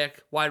overall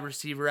pick, wide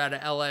receiver out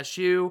of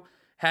LSU.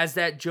 Has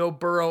that Joe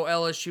Burrow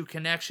LSU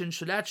connection,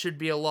 so that should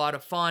be a lot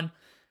of fun.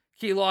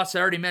 Key loss, I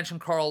already mentioned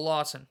Carl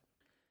Lawson.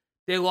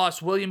 They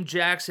lost William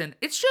Jackson.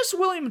 It's just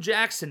William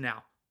Jackson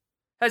now.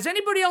 Has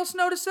anybody else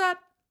noticed that?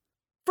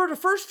 For the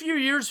first few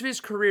years of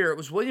his career, it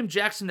was William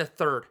Jackson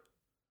III.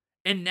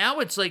 And now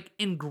it's like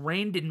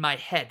ingrained in my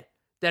head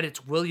that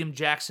it's William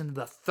Jackson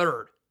III.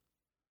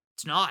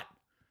 It's not.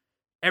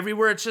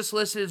 Everywhere it's just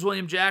listed as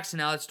William Jackson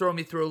now. It's throwing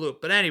me through a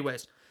loop. But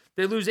anyways,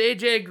 they lose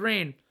A.J.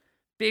 Green.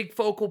 Big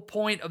focal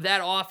point of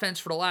that offense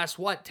for the last,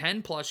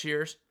 10 plus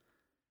years.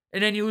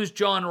 And then you lose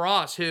John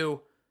Ross,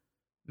 who,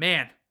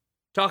 man,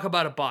 talk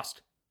about a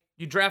bust.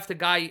 You draft a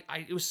guy,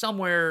 it was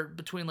somewhere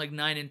between like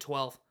 9 and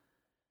 12.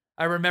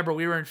 I remember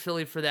we were in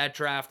Philly for that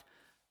draft.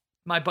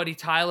 My buddy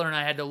Tyler and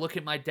I had to look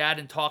at my dad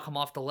and talk him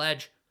off the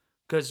ledge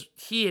because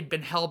he had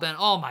been hell-bent.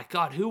 Oh my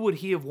God, who would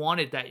he have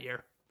wanted that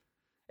year?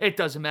 It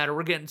doesn't matter.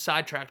 We're getting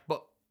sidetracked.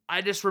 But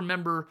I just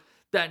remember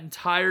that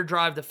entire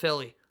drive to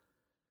Philly.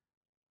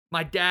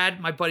 My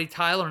dad, my buddy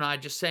Tyler, and I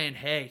just saying,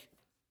 hey,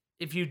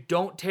 if you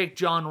don't take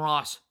John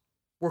Ross,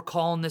 we're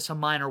calling this a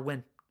minor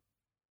win.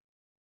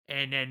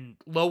 And then,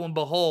 lo and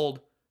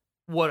behold,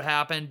 what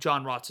happened?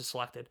 John Ross is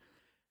selected.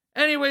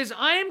 Anyways,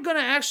 I am going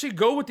to actually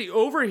go with the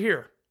over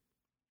here.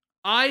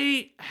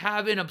 I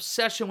have an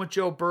obsession with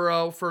Joe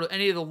Burrow. For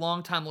any of the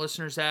longtime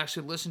listeners that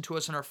actually listened to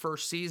us in our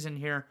first season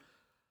here,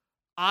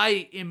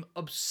 I am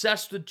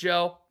obsessed with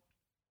Joe.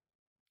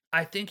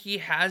 I think he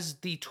has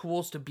the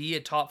tools to be a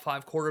top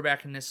 5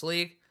 quarterback in this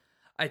league.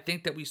 I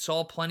think that we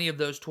saw plenty of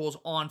those tools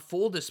on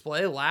full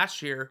display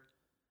last year.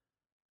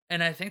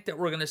 And I think that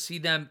we're going to see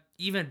them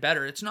even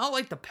better. It's not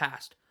like the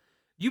past.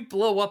 You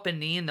blow up a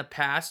knee in the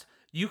past,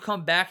 you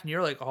come back and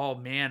you're like, oh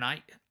man,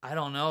 I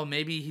don't know.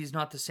 Maybe he's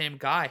not the same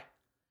guy.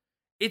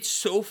 It's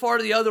so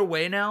far the other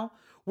way now,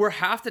 where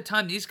half the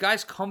time these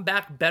guys come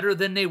back better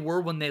than they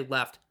were when they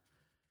left.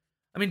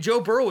 I mean,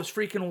 Joe Burrow was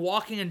freaking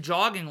walking and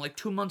jogging like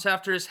 2 months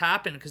after this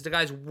happened because the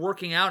guy's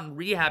working out and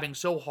rehabbing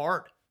so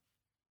hard.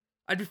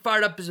 I'd be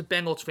fired up as a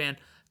Bengals fan.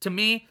 To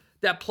me,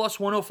 that plus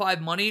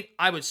 105 money,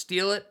 I would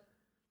steal it.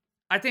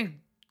 I think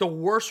the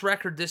worst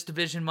record this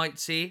division might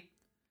see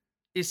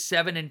is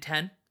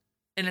 7-10,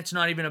 and it's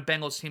not even a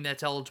Bengals team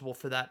that's eligible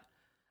for that.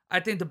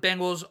 I think the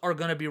Bengals are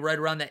going to be right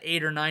around the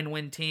 8 or 9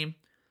 win team.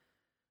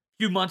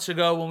 A few months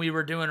ago when we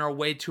were doing our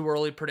way too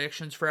early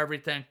predictions for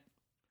everything,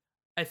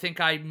 I think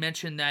I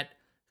mentioned that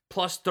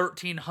plus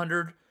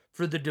 1,300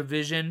 for the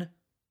division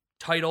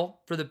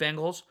title for the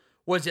Bengals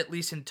was at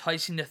least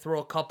enticing to throw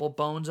a couple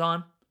bones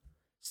on.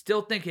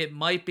 Still think it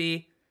might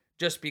be,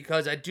 just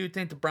because I do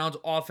think the Browns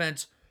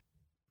offense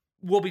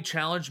will be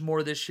challenged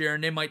more this year,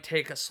 and they might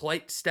take a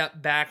slight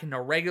step back in the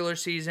regular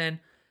season.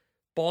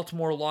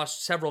 Baltimore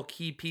lost several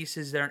key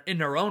pieces there in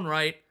their own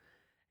right,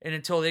 and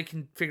until they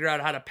can figure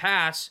out how to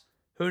pass,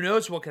 who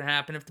knows what can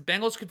happen. If the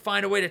Bengals could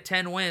find a way to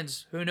 10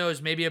 wins, who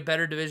knows, maybe a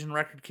better division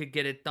record could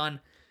get it done.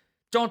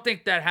 Don't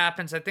think that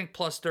happens. I think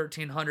plus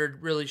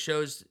 1,300 really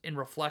shows and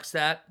reflects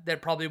that.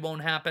 That probably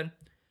won't happen.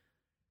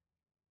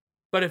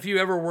 But if you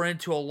ever were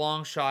into a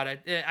long shot,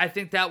 I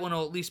think that one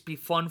will at least be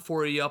fun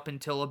for you up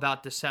until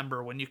about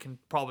December when you can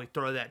probably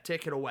throw that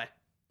ticket away.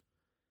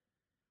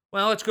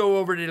 Well, let's go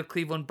over to the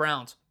Cleveland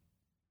Browns.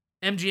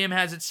 MGM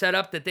has it set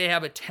up that they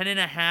have a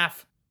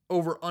 10.5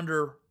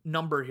 over-under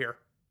number here.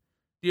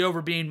 The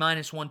over being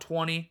minus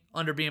 120,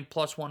 under being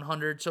plus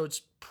 100. So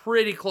it's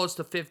pretty close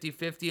to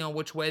 50-50 on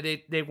which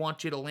way they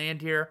want you to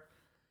land here.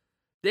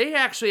 They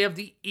actually have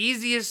the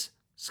easiest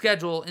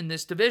schedule in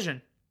this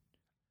division.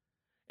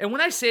 And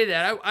when I say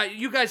that,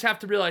 you guys have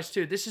to realize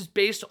too, this is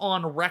based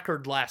on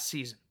record last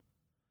season.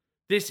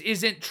 This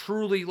isn't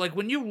truly, like,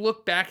 when you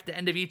look back at the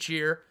end of each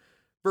year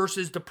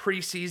versus the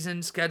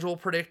preseason schedule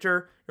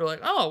predictor, you're like,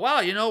 oh, wow,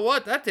 you know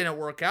what? That didn't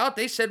work out.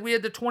 They said we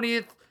had the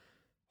 20th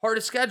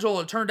hardest schedule.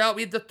 It turned out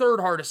we had the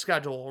 3rd hardest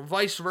schedule, or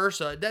vice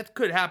versa. That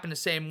could happen the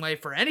same way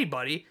for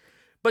anybody.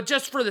 But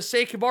just for the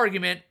sake of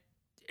argument,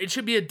 it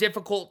should be a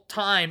difficult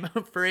time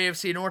for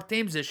AFC North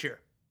teams this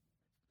year.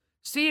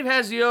 Steve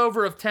has the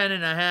over of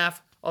 10.5.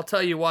 I'll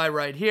tell you why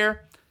right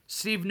here.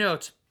 Steve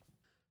notes,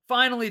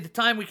 finally, the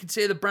time we can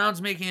say the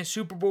Browns making a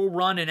Super Bowl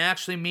run and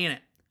actually mean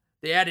it.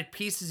 They added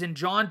pieces in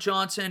John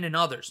Johnson and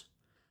others.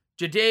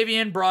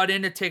 Jadeveon brought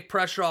in to take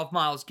pressure off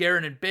Myles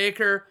Garrett and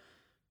Baker.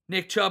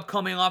 Nick Chubb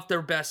coming off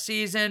their best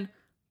season.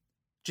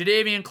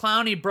 Jadeveon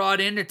Clowney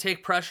brought in to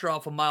take pressure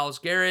off of Myles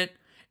Garrett.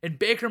 And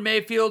Baker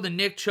Mayfield and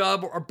Nick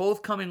Chubb are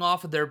both coming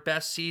off of their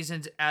best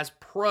seasons as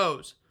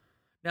pros.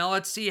 Now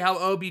let's see how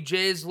OBJ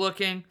is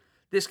looking.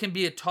 This can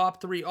be a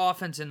top 3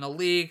 offense in the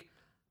league.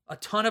 A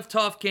ton of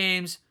tough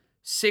games.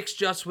 6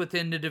 just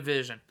within the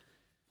division.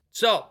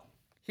 So,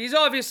 he's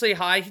obviously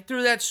high. He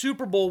threw that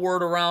Super Bowl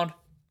word around.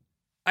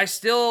 I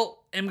still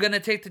am going to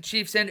take the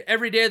Chiefs in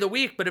every day of the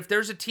week, but if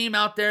there's a team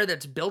out there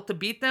that's built to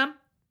beat them,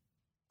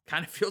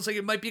 kind of feels like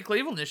it might be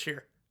Cleveland this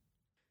year.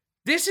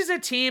 This is a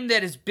team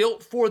that is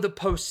built for the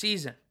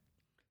postseason.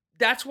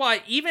 That's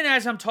why, even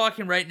as I'm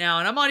talking right now,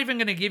 and I'm not even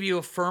going to give you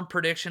a firm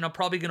prediction, I'm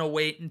probably going to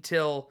wait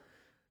until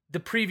the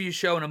preview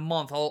show in a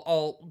month.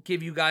 I'll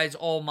give you guys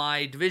all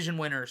my division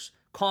winners,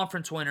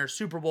 conference winners,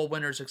 Super Bowl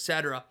winners,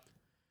 etc.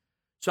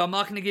 So I'm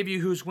not going to give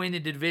you who's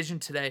winning the division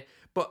today.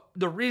 But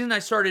the reason I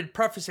started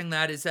prefacing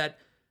that is that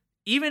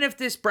even if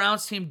this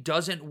Browns team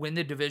doesn't win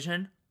the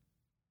division,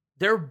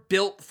 they're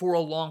built for a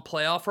long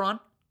playoff run.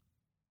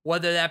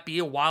 Whether that be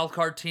a wild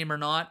card team or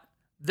not,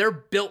 they're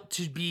built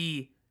to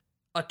be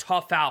a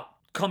tough out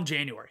come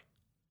January.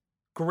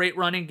 Great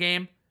running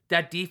game.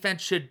 That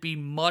defense should be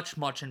much,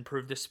 much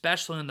improved,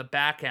 especially in the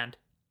back end.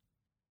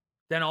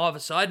 Then all of a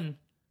sudden,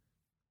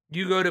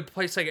 you go to a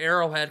place like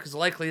Arrowhead, because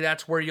likely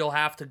that's where you'll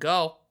have to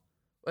go.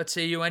 Let's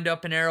say you end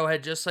up in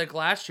Arrowhead just like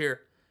last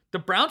year. The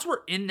Browns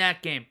were in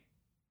that game.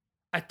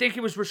 I think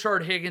it was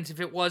Rashard Higgins. If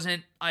it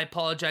wasn't, I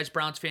apologize,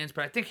 Browns fans,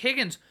 but I think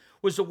Higgins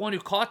was the one who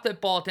caught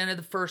that ball at the end of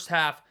the first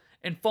half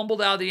and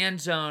fumbled out of the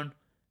end zone,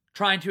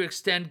 trying to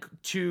extend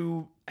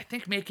to, I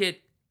think, make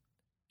it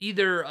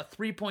either a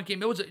 3-point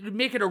game.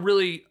 Make it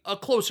a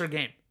closer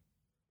game.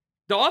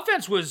 The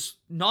offense was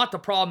not the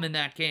problem in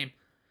that game.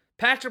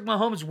 Patrick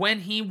Mahomes,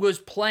 when he was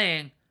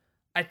playing,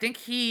 I think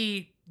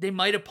they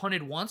might have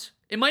punted once.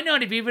 It might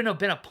not have even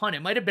been a punt.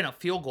 It might have been a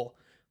field goal.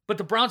 But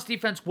the Browns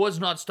defense was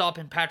not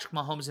stopping Patrick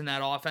Mahomes in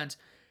that offense.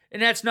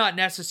 And that's not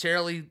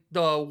necessarily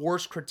the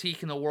worst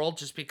critique in the world,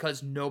 just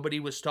because nobody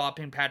was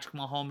stopping Patrick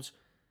Mahomes.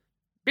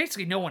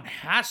 Basically, no one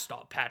has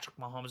stopped Patrick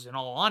Mahomes, in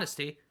all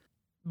honesty.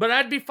 But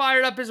I'd be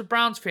fired up as a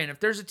Browns fan. If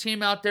there's a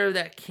team out there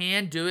that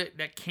can do it,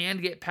 that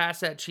can get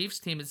past that Chiefs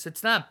team, it's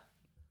them.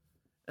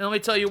 And let me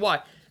tell you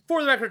why.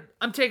 For the record,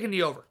 I'm taking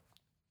the over.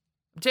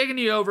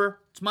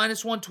 It's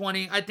minus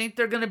 120. I think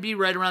they're going to be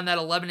right around that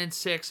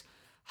 11-6,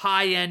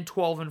 high-end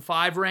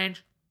 12-5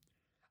 range.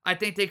 I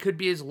think they could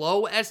be as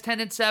low as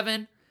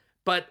 10-7,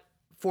 but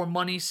for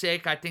money's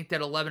sake, I think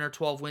that 11 or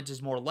 12 wins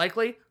is more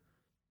likely.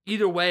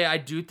 Either way, I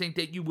do think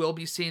that you will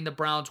be seeing the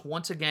Browns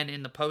once again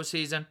in the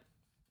postseason.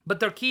 But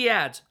their key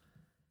adds,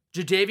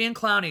 Jadeveon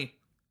Clowney,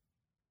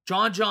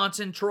 John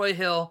Johnson, Troy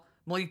Hill,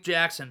 Malik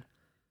Jackson,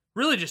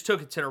 really just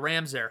took it to the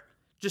Rams there.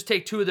 Just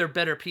take 2 of their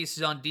better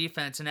pieces on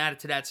defense and add it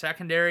to that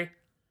secondary.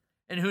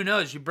 And who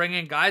knows, you bring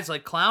in guys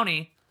like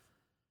Clowney.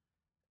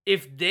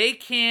 If they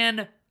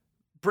can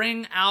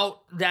bring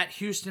out that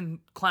Houston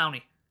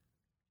Clowney.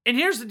 And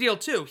here's the deal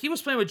too. He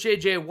was playing with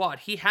J.J. Watt.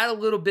 He had a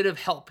little bit of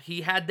help.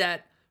 He had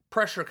that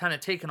pressure kind of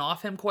taken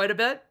off him quite a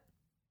bit.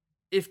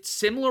 If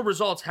similar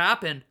results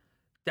happen,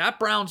 that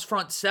Browns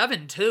front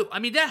 7 too. I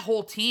mean, that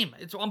whole team,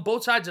 it's on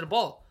both sides of the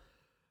ball.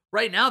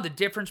 Right now, the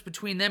difference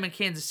between them and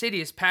Kansas City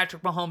is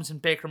Patrick Mahomes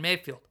and Baker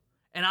Mayfield.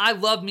 And I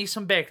love me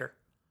some Baker,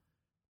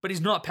 but he's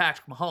not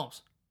Patrick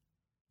Mahomes.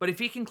 But if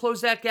he can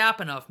close that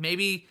gap enough,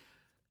 maybe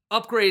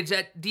upgrades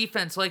at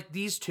defense like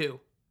these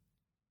 2,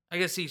 I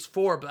guess he's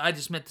 4, but I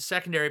just meant the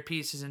secondary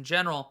pieces in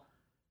general,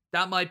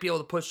 that might be able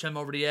to push him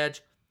over the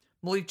edge.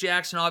 Malik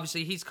Jackson,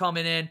 obviously, he's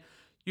coming in.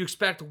 You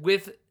expect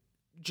with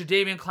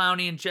Jadeveon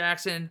Clowney and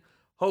Jackson,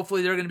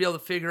 hopefully they're going to be able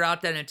to figure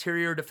out that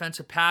interior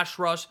defensive pass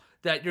rush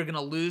that you're going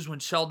to lose when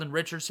Sheldon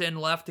Richardson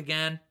left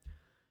again.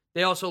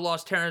 They also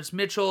lost Terrence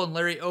Mitchell and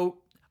Larry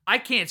I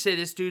can't say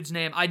this dude's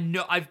name. I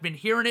know I've been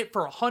hearing it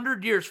for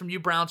 100 years from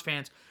you Browns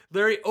fans.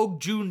 Larry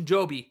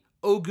Ogunjobi,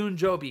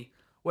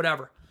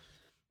 whatever.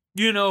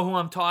 You know who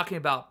I'm talking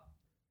about.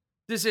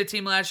 This is a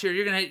team last year.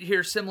 You're going to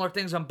hear similar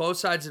things on both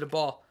sides of the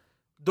ball.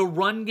 The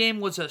run game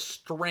was a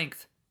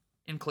strength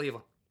in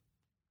Cleveland.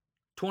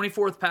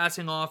 24th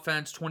passing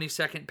offense,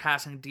 22nd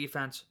passing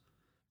defense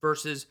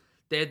versus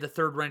they had the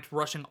 3rd ranked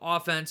rushing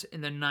offense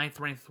and the 9th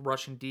ranked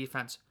rushing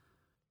defense.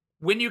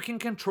 When you can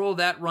control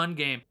that run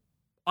game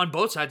on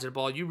both sides of the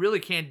ball, you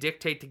really can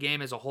dictate the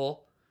game as a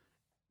whole.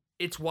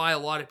 it's why a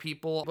lot of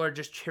people are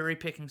just cherry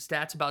picking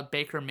stats about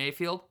Baker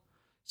Mayfield,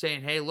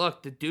 saying, hey,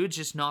 look, the dude's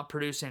just not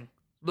producing.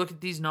 Look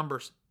at these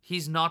numbers.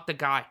 He's not the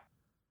guy.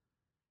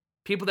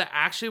 People that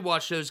actually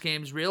watch those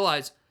games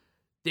realize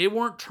they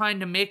weren't trying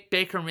to make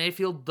Baker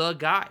Mayfield the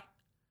guy.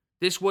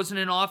 This wasn't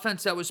an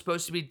offense that was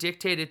supposed to be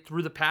dictated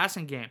through the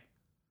passing game.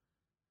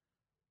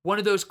 One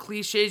of those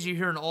cliches you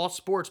hear in all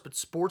sports, but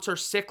sports are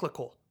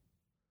cyclical.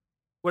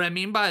 What I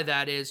mean by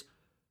that is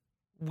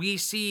we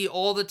see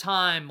all the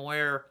time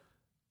where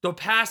the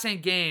passing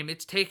game,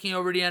 it's taking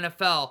over the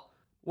NFL.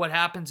 What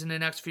happens in the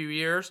next few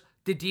years?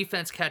 The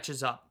defense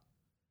catches up.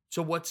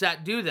 So what's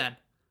that do then?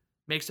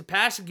 Makes the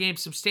passing game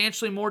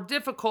substantially more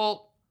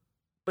difficult,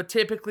 but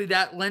typically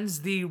that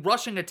lends the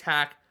rushing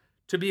attack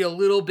to be a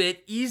little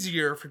bit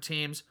easier for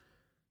teams.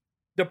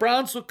 The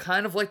Browns look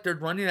kind of like they're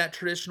running that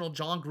traditional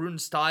John Gruden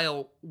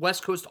style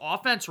West Coast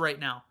offense right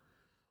now.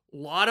 A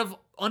lot of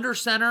under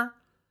center,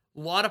 a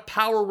lot of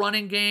power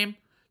running game,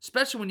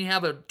 especially when you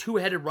have a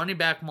two-headed running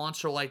back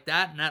monster like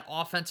that and that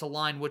offensive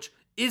line, which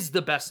is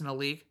the best in the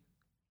league.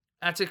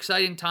 That's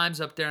exciting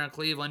times up there in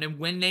Cleveland. And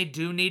when they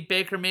do need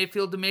Baker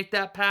Mayfield to make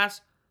that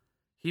pass,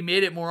 he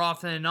made it more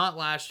often than not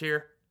last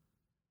year.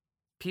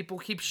 People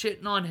keep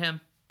shitting on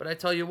him, but I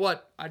tell you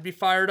what, I'd be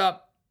fired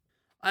up.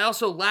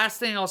 Last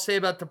thing I'll say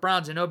about the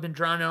Browns, I know I've been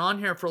drowning on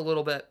here for a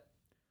little bit.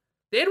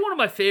 They had one of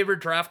my favorite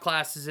draft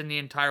classes in the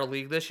entire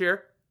league this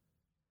year.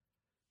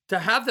 To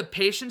have the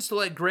patience to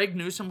let Greg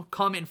Newsome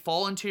come and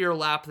fall into your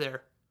lap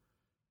there.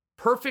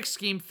 Perfect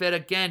scheme fit.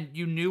 Again,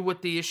 you knew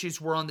what the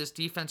issues were on this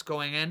defense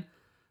going in.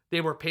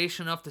 They were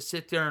patient enough to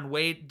sit there and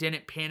wait,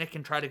 didn't panic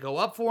and try to go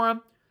up for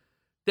him.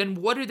 Then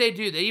what do? They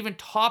even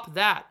top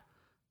that.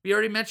 We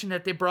already mentioned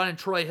that they brought in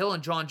Troy Hill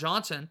and John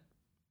Johnson.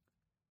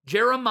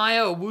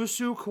 Jeremiah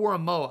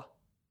Owusu-Koramoah.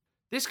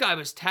 This guy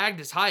was tagged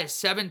as high as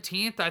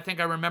 17th, I think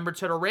I remember,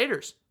 to the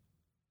Raiders.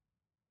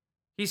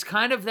 He's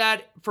kind of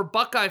that, for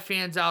Buckeye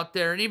fans out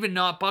there, and even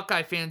not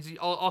Buckeye fans,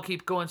 I'll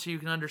keep going so you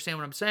can understand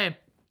what I'm saying.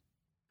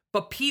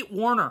 But Pete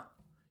Werner,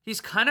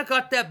 he's kind of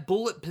got that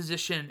bullet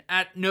position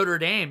at Notre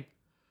Dame,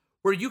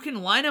 where you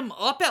can line him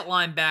up at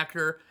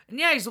linebacker, and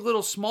yeah, he's a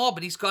little small,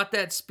 but he's got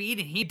that speed,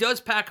 and he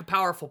does pack a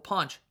powerful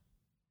punch.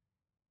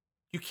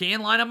 You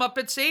can line him up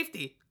at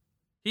safety.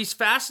 He's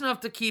fast enough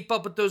to keep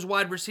up with those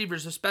wide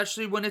receivers,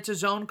 especially when it's a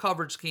zone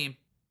coverage scheme.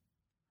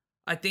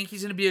 I think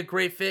he's going to be a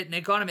great fit, and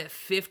they got him at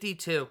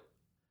 52.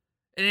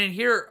 And then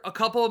here, a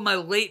couple of my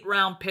late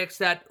round picks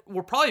that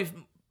were probably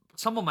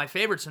some of my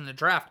favorites in the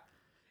draft.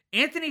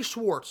 Anthony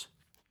Schwartz.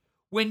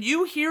 When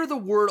you hear the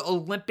word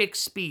Olympic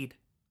speed,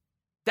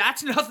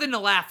 that's nothing to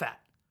laugh at.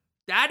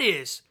 That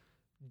is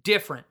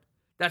different.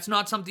 That's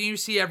not something you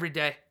see every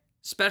day.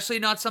 Especially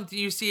not something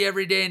you see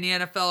every day in the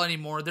NFL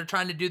anymore. They're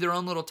trying to do their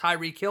own little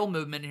Tyreek Hill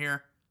movement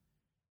here.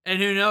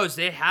 And who knows?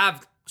 They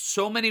have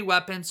so many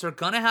weapons. They're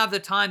going to have the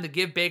time to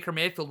give Baker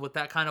Mayfield with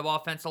that kind of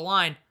offensive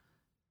line.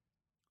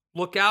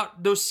 Look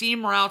out those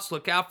seam routes.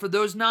 Look out for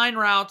those 9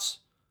 routes.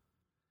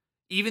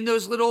 Even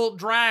those little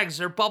drags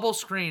or bubble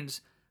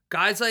screens.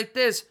 Guys like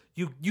this,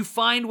 you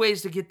find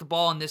ways to get the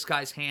ball in this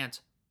guy's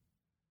hands.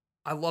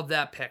 I love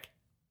that pick.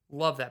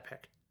 Love that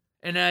pick.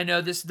 And I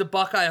know this is the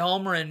Buckeye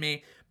homer in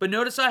me, but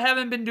notice I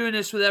haven't been doing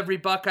this with every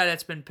Buckeye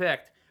that's been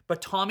picked.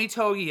 But Tommy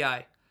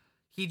Togiai,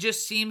 he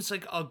just seems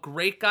like a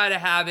great guy to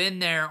have in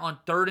there on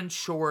 3rd and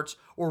shorts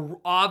or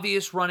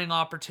obvious running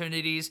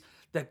opportunities.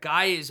 The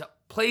guy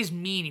plays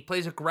mean. He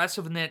plays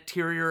aggressive in the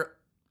interior.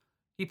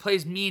 He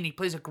plays mean. He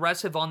plays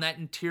aggressive on that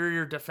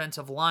interior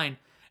defensive line.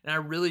 And I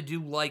really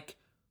do like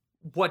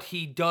what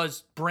he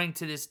does bring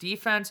to this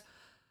defense.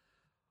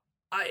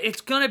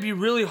 It's going to be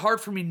really hard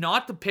for me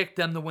not to pick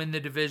them to win the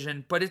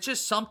division, but it's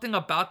just something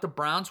about the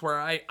Browns where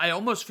I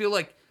almost feel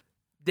like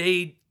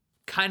they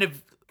kind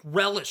of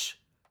relish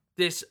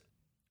this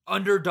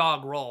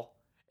underdog role.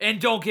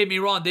 And don't get me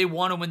wrong, they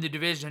want to win the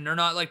division. They're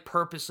not like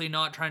purposely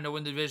not trying to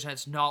win the division.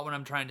 That's not what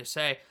I'm trying to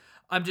say.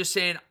 I'm just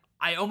saying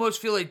I almost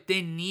feel like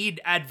they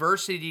need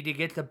adversity to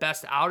get the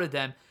best out of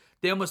them.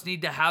 They almost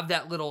need to have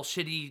that little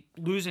shitty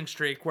losing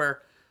streak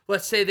where,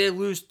 let's say they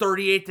lose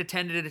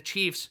 38-10 to the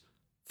Chiefs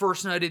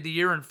first night of the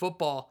year in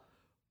football.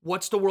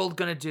 What's the world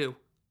going to do?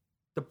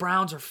 The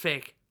Browns are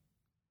fake.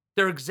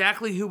 They're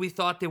exactly who we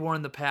thought they were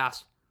in the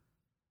past.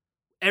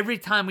 Every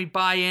time we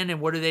buy in, and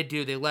what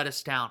do? They let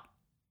us down.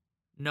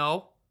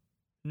 No,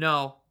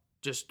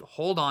 just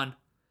hold on.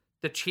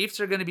 The Chiefs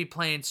are going to be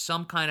playing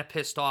some kind of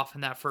pissed off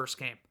in that first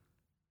game.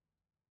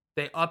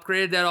 They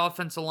upgraded that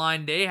offensive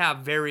line. They have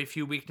very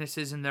few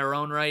weaknesses in their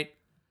own right.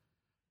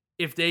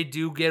 If they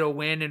do get a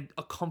win, and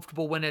a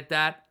comfortable win at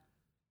that,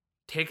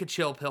 take a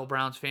chill pill,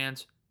 Browns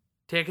fans.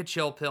 Take a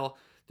chill pill.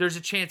 There's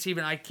a chance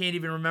I can't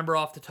even remember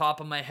off the top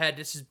of my head.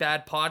 This is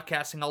bad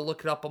podcasting. I'll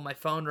look it up on my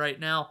phone right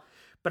now.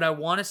 But I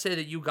want to say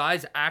that you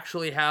guys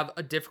actually have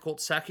a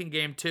difficult second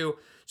game too.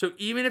 So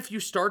even if you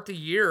start the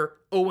year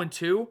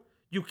 0-2,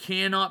 you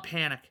cannot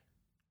panic.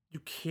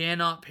 You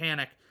cannot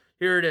panic.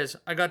 Here it is.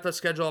 I got the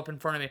schedule up in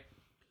front of me.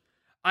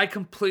 I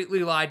completely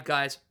lied,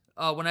 guys.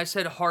 When I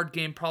said hard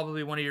game,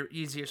 probably one of your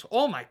easiest.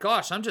 Oh my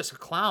gosh, I'm just a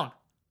clown.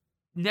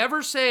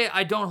 Never say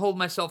I don't hold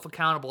myself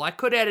accountable. I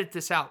could edit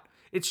this out.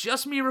 It's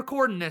just me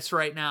recording this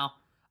right now.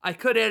 I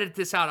could edit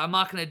this out. I'm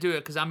not going to do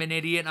it because I'm an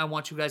idiot and I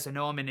want you guys to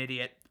know I'm an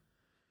idiot.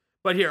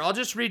 But here, I'll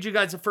just read you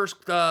guys the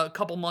first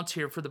couple months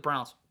here for the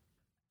Browns.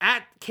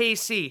 At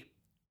KC,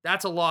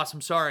 that's a loss.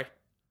 I'm sorry.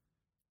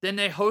 Then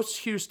they host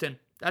Houston.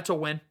 That's a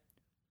win.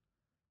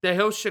 They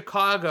host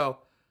Chicago.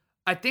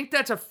 I think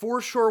that's a for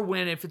sure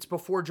win if it's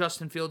before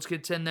Justin Fields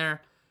gets in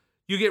there.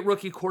 You get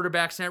rookie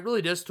quarterbacks, and it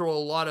really does throw a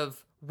lot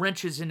of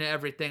wrenches into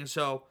everything.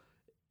 So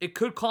it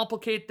could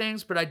complicate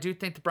things, but I do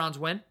think the Browns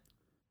win.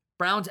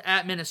 Browns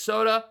at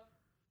Minnesota.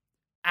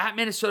 At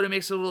Minnesota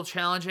makes it a little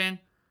challenging.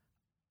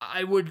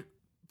 I would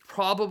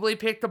probably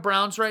pick the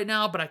Browns right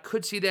now, but I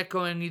could see that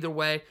going either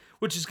way,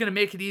 which is going to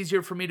make it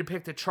easier for me to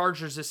pick the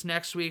Chargers this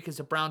next week as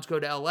the Browns go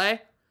to LA.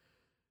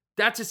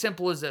 That's as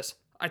simple as this.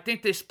 I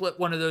think they split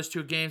one of those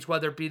two games,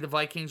 whether it be the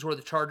Vikings or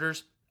the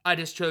Chargers. I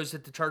just chose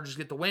that the Chargers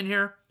get the win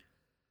here.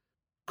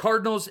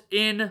 Cardinals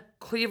in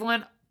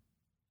Cleveland.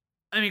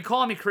 I mean,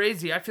 call me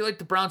crazy. I feel like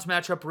the Browns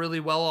match up really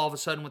well all of a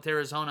sudden with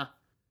Arizona.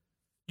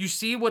 You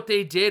see what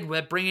they did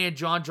with bringing in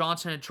John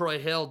Johnson and Troy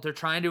Hill. They're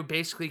trying to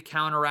basically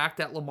counteract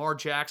that Lamar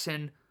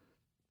Jackson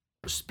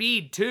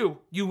speed, too.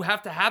 You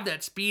have to have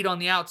that speed on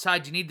the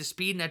outside. You need the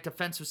speed in that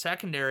defensive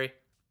secondary.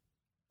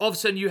 All of a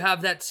sudden, you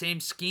have that same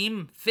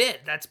scheme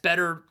fit that's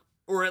better,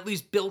 or at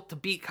least built to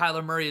beat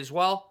Kyler Murray as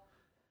well.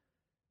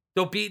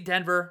 They'll beat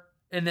Denver,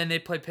 and then they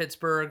play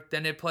Pittsburgh,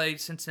 then they play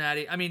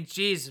Cincinnati. I mean,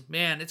 geez,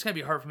 man, it's going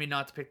to be hard for me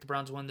not to pick the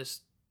Browns to win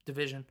this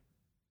division.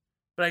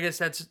 But I guess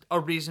that's a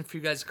reason for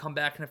you guys to come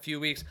back in a few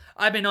weeks.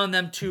 I've been on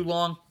them too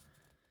long.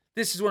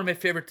 This is one of my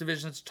favorite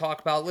divisions to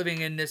talk about,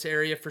 living in this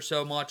area for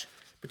so much.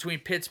 Between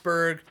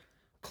Pittsburgh,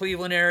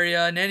 Cleveland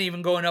area, and then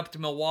even going up to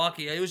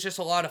Milwaukee. It was just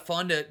a lot of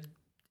fun to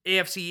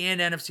AFC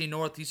and NFC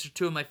North. These are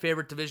two of my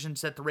favorite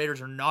divisions that the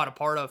Raiders are not a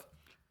part of.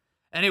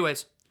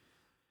 Anyways,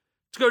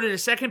 let's go to the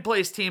second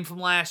place team from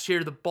last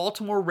year, the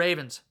Baltimore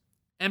Ravens.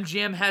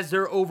 MGM has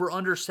their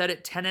over-under set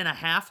at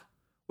 10.5,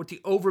 with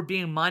the over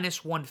being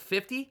minus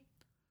 150,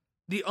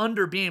 the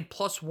under being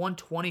plus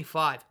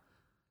 125.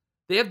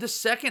 They have the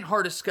second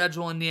hardest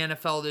schedule in the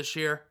NFL this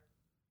year.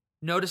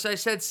 Notice I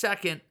said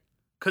second,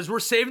 because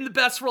we're saving the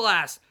best for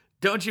last.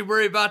 Don't you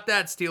worry about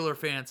that, Steeler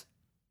fans.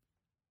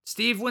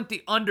 Steve went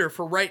the under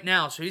for right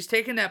now, so he's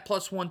taking that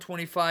plus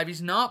 125.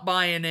 He's not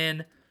buying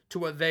in to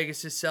what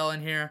Vegas is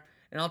selling here,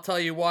 and I'll tell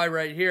you why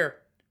right here.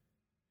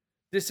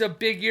 This is a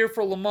big year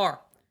for Lamar.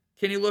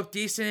 Can he look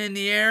decent in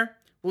the air?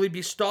 Will he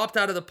be stopped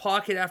out of the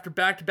pocket after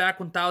back-to-back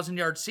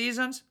 1,000-yard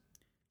seasons?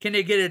 Can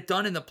they get it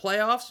done in the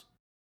playoffs?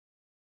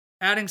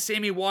 Adding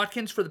Sammy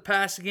Watkins for the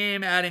passing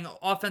game, adding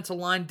offensive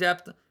line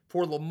depth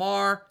for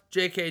Lamar,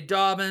 J.K.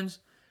 Dobbins.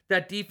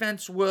 That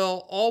defense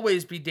will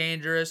always be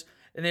dangerous,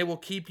 and they will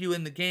keep you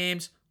in the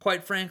games.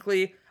 Quite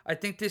frankly, I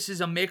think this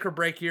is a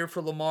make-or-break year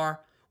for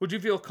Lamar. Would you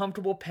feel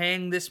comfortable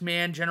paying this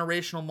man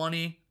generational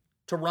money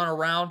to run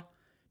around?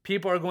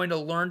 People are going to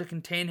learn to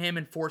contain him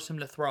and force him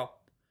to throw.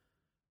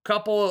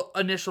 Couple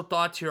initial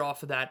thoughts here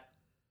off of that.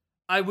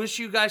 I wish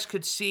you guys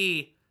could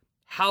see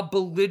how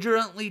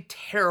belligerently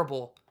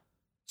terrible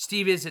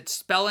Steve is at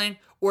spelling,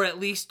 or at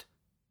least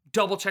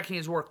double-checking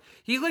his work.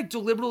 He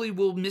deliberately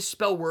will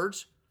misspell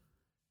words,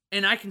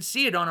 and I can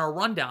see it on our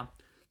rundown.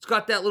 It's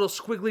got that little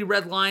squiggly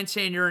red line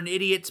saying you're an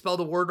idiot, spell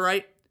the word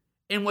right.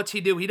 And what's he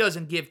do? He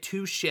doesn't give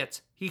two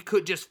shits. He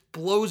could just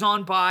blows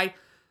on by.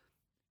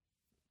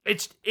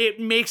 It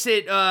makes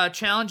it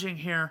challenging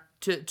here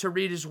to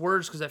read his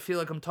words because I feel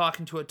like I'm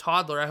talking to a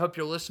toddler. I hope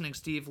you're listening,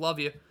 Steve. Love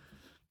you.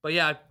 But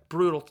yeah,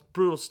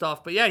 brutal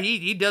stuff. But yeah,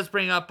 he does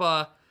bring up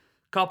a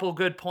couple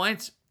good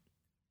points.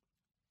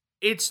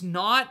 It's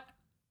not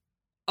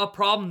a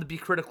problem to be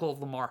critical of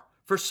Lamar.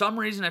 For some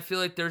reason, I feel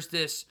like there's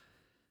this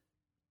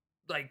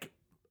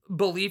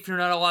belief you're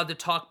not allowed to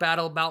talk bad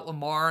about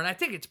Lamar, and I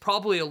think it's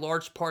probably a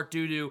large part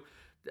due to,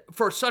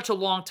 for such a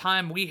long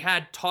time, we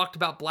had talked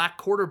about black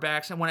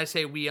quarterbacks, and when I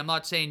say we, I'm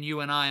not saying you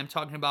and I'm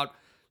talking about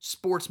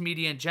sports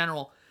media in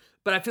general,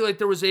 but I feel like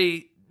there was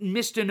a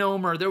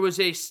misnomer, there was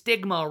a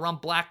stigma around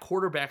black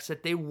quarterbacks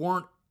that they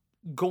weren't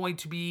going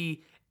to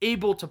be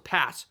able to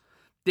pass.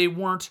 They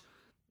weren't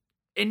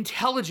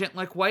intelligent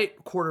like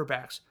white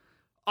quarterbacks.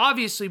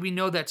 Obviously, we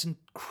know that's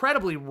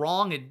incredibly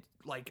wrong and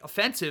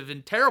offensive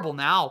and terrible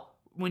now.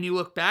 When you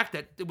look back,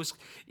 that it was,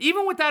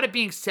 even without it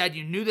being said,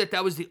 you knew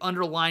that was the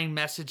underlying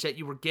message that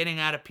you were getting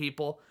out of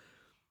people.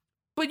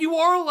 But you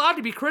are allowed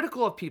to be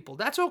critical of people.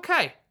 That's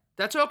okay.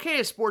 That's okay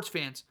as sports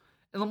fans.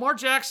 And Lamar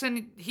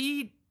Jackson,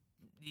 he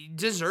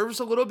deserves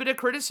a little bit of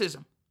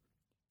criticism.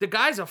 The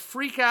guy's a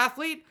freak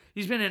athlete.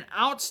 He's been an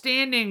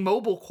outstanding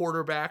mobile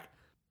quarterback.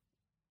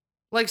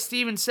 Like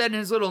Steven said in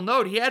his little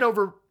note, he had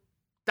over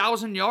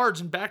 1,000 yards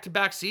in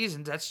back-to-back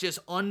seasons. That's just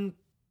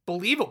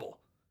unbelievable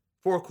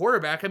for a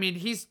quarterback. I mean,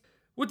 he's,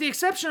 with the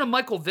exception of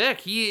Michael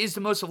Vick, he is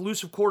the most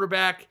elusive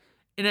quarterback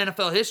in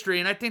NFL history,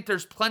 and I think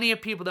there's plenty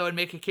of people that would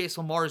make a case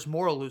Lamar is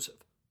more elusive.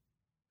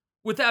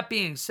 With that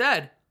being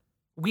said,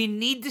 we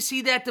need to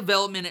see that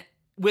development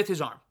with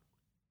his arm.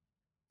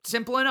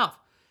 Simple enough.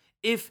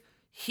 If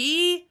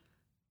he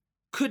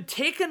could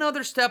take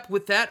another step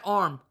with that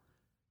arm,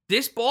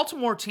 this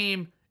Baltimore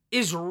team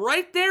is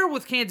right there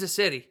with Kansas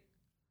City.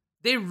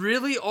 They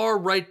really are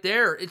right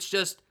there. It's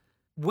just,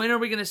 when are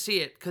we going to see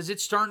it? Because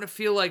it's starting to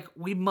feel like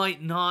we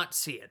might not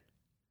see it.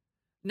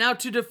 Now,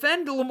 to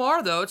defend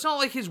Lamar, though, it's not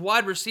like his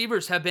wide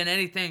receivers have been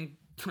anything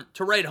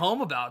to write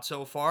home about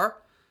so far.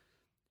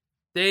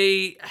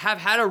 They have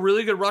had a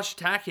really good rush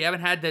attack. You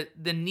haven't had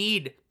the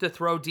need to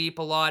throw deep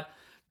a lot.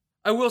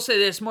 I will say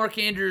this, Mark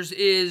Andrews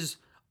is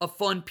a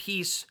fun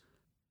piece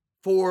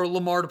for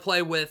Lamar to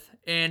play with,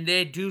 and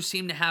they do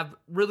seem to have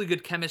really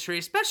good chemistry,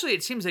 especially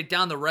it seems like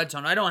down the red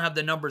zone. I don't have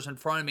the numbers in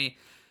front of me,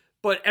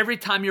 but every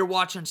time you're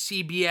watching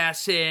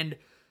CBS and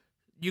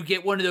you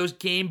get one of those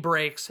game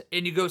breaks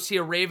and you go see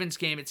a Ravens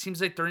game, it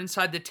seems like they're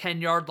inside the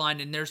 10-yard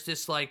line and there's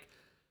this like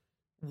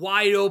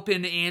wide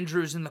open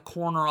Andrews in the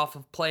corner off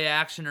of play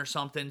action or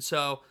something.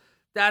 So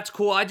that's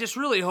cool. I just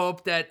really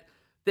hope that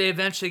they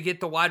eventually get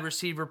the wide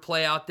receiver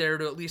play out there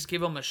to at least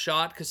give him a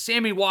shot, because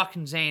Sammy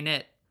Watkins ain't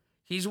it.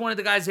 He's one of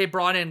the guys they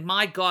brought in.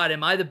 My God,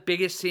 am I the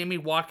biggest Sammy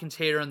Watkins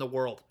hater in the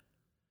world?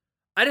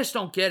 I just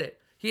don't get it.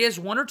 He has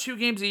 1 or 2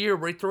 games a year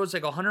where he throws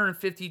like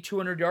 150,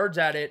 200 yards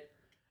at it,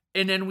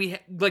 and then we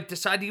like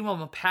decide to give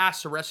him a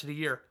pass the rest of the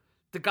year.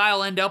 The guy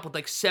will end up with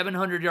like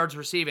 700 yards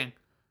receiving,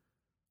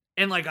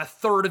 and like a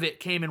third of it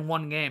came in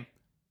one game.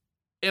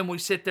 And we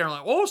sit there and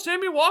like, oh,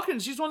 Sammy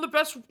Watkins, he's one of the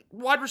best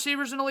wide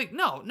receivers in the league.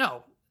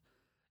 No.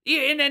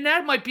 And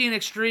that might be an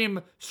extreme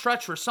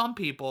stretch for some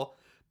people,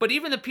 but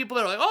even the people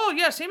that are like, oh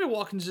yeah, Sammy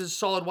Watkins is a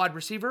solid wide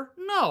receiver.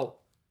 No,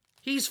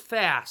 he's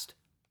fast.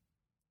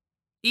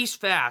 He's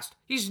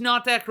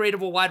not that great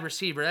of a wide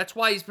receiver. That's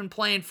why he's been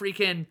playing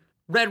freaking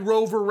Red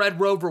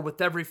Rover with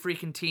every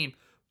freaking team.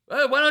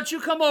 Hey, why don't you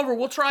come over?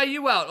 We'll try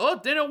you out. Oh,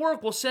 it didn't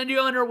work. We'll send you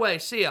on your way.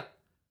 See ya.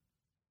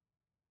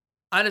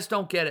 I just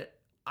don't get it.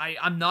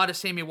 I'm not a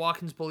Sammy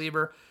Watkins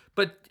believer.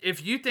 But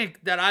if you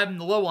think that I'm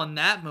low on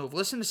that move,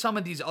 listen to some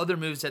of these other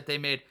moves that they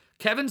made.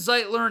 Kevin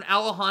Zeitler and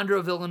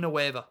Alejandro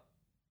Villanueva.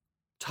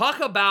 Talk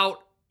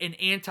about an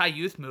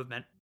anti-youth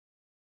movement.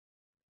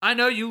 I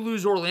know you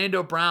lose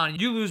Orlando Brown,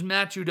 you lose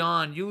Matt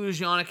Judon, you lose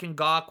Yannick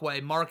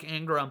Ngakoue, Mark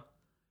Ingram.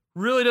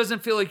 Really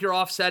doesn't feel like you're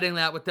offsetting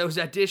that with those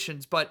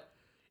additions, but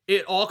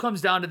it all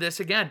comes down to this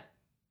again.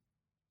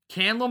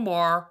 Can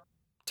Lamar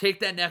take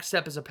that next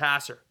step as a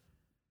passer?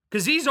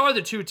 Because these are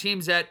the two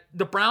teams that,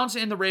 the Browns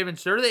and the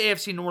Ravens, they're the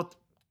AFC North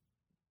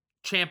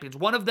champions.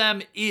 One of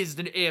them is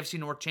the AFC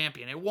North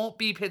champion. It won't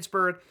be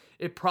Pittsburgh.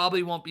 It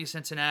probably won't be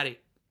Cincinnati.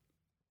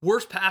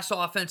 Worst pass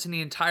offense in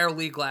the entire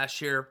league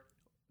last year,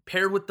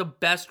 paired with the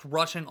best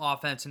rushing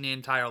offense in the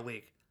entire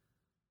league.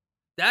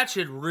 That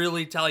should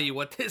really tell you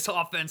what this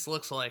offense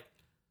looks like.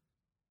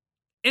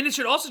 And it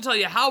should also tell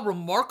you how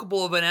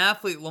remarkable of an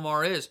athlete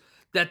Lamar is,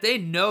 that they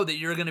know that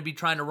you're going to be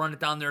trying to run it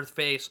down their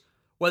face,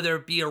 whether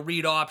it be a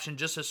read option,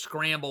 just a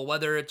scramble,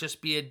 whether it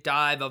just be a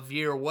dive, a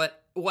veer,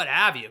 what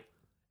have you.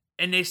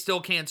 And they still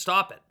can't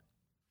stop it.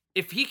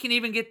 If he can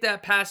even get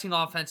that passing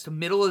offense to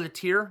middle of the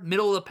tier,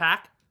 middle of the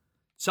pack,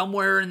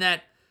 somewhere in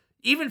that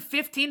even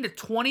 15 to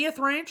 20th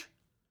range,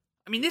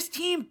 I mean, this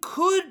team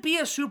could be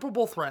a Super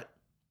Bowl threat.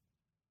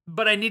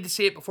 But I need to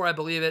see it before I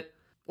believe it.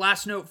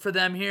 Last note for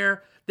them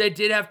here, they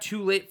did have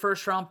 2 late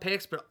first-round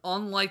picks, but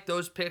unlike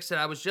those picks that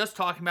I was just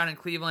talking about in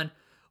Cleveland,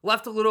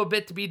 left a little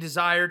bit to be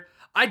desired.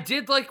 I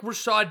did like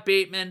Rashad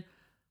Bateman.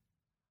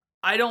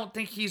 I don't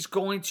think he's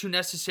going to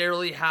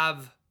necessarily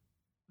have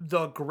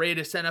the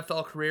greatest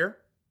NFL career,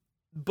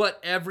 but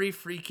every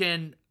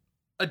freaking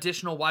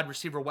additional wide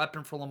receiver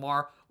weapon for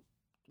Lamar,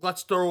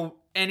 let's throw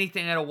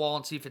anything at a wall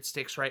and see if it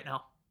sticks right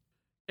now.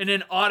 And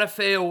then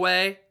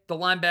Odafe, the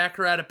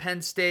linebacker out of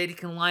Penn State, he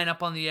can line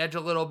up on the edge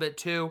a little bit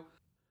too.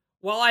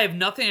 While I have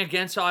nothing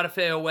against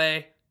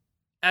Odafe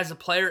as a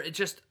player, it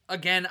just,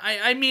 again,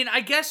 I mean,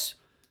 I guess,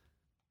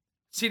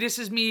 see, this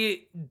is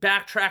me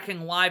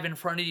backtracking live in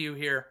front of you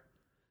here.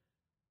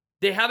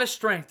 They have a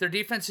strength. Their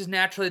defense is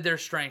naturally their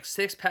strength.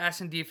 6th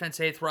passing defense,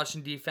 8th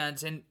rushing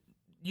defense, and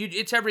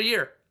it's every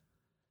year.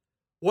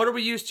 What are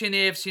we used to in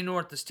the AFC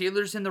North? The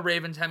Steelers and the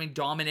Ravens having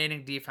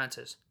dominating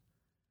defenses.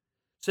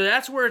 So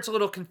that's where it's a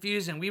little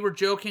confusing. We were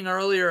joking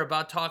earlier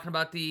about talking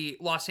about the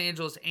Los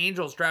Angeles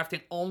Angels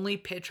drafting only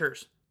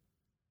pitchers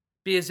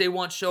because they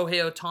want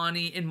Shohei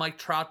Ohtani and Mike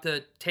Trout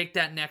to take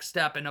that next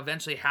step and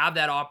eventually have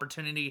that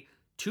opportunity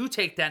to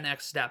take that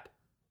next step.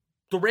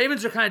 The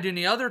Ravens are kind of doing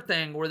the other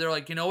thing where they're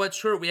like, you know what,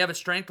 sure, we have a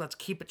strength, let's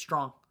keep it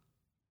strong.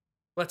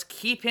 Let's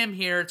keep him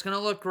here, it's going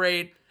to look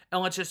great,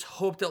 and let's just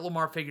hope that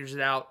Lamar figures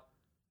it out.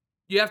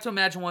 You have to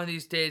imagine one of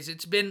these days,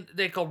 it's been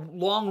like a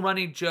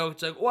long-running joke.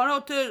 It's like, why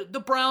don't the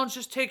Browns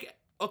just take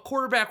a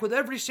quarterback with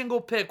every single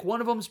pick? One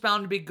of them's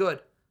bound to be good.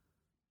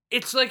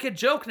 It's like a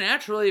joke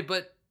naturally,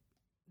 but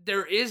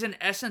there is an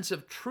essence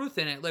of truth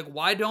in it. Like,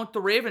 why don't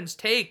the Ravens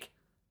take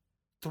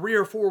 3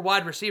 or 4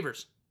 wide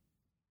receivers?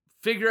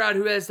 Figure out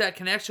who has that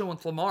connection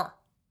with Lamar.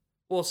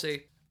 We'll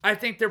see. I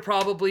think they're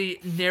probably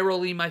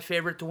narrowly my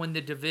favorite to win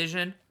the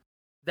division.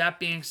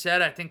 That being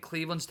said, I think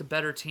Cleveland's the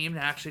better team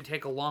to actually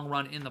take a long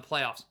run in the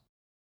playoffs.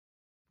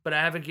 But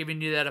I haven't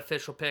given you that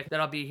official pick.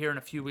 That'll be here in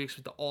a few weeks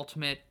with the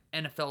ultimate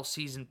NFL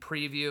season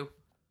preview.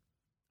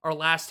 Our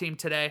last team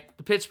today,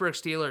 the Pittsburgh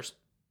Steelers.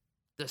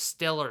 The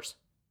Stillers.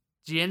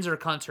 The Yinzer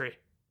country.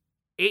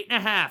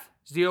 8.5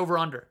 is the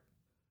over-under.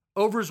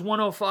 Over is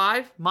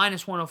 105,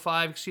 minus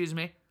 105, excuse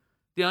me.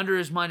 The under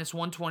is minus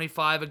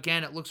 125.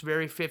 Again, it looks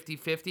very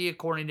 50-50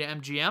 according to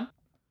MGM.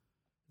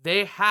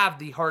 They have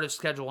the hardest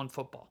schedule in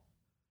football.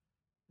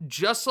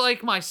 Just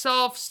like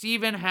myself,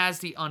 Steven has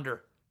the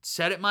under.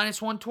 Set at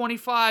minus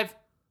 125.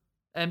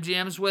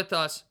 MGM's with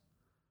us.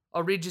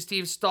 I'll read you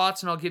Steve's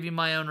thoughts and I'll give you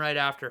my own right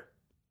after.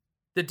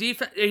 The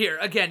defense, here,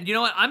 again, you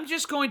know what? I'm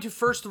just going to,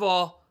 first of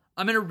all,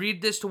 I'm going to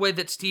read this the way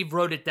that Steve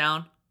wrote it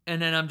down,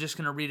 and then I'm just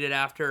going to read it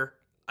after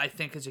I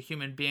think as a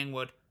human being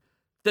would.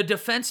 The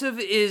defensive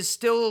is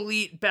still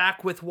elite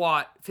back with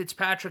Watt,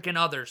 Fitzpatrick, and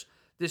others.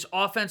 This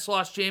offense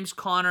lost James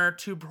Conner,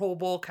 2 Pro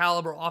Bowl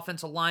caliber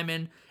offensive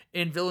linemen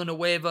in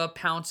Villanueva,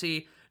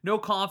 Pouncey. No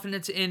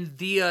confidence in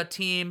the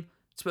team.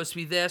 It's supposed to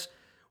be this.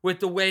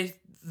 With the way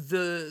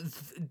the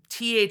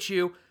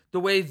THU, the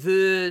way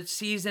the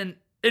season,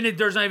 and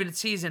there's not even a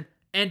season,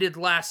 ended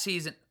last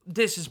season.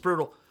 This is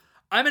brutal.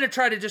 I'm going to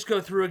try to just go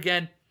through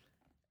again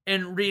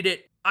and read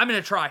it. I'm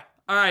going to try.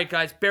 All right,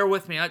 guys, bear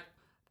with me. I'm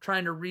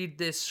trying to read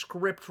this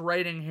script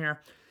writing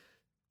here.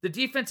 The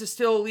defense is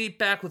still elite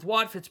back with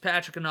Watt,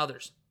 Fitzpatrick, and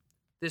others.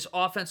 This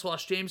offense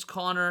lost James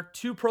Conner,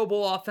 2 Pro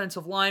Bowl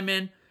offensive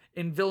linemen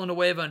in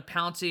Villanueva and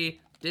Pouncey.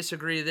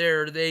 Disagree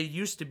there. They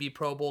used to be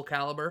Pro Bowl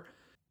caliber.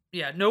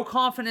 Yeah, no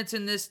confidence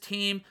in this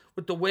team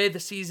with the way the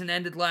season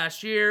ended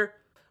last year.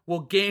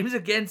 Well, games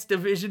against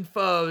division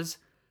foes,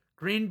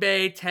 Green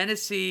Bay,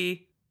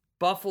 Tennessee,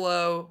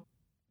 Buffalo,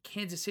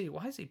 Kansas City.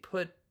 Why has he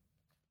put...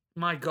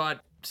 My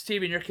God,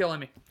 Steven, you're killing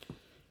me.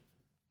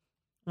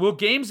 Well,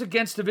 games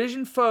against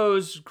division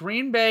foes,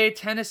 Green Bay,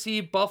 Tennessee,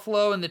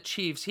 Buffalo, and the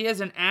Chiefs. He has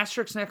an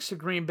asterisk next to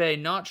Green Bay.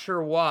 Not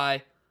sure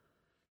why.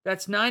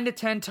 That's 9 to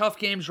 10 tough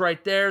games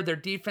right there. Their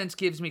defense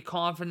gives me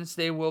confidence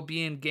they will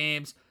be in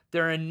games.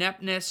 Their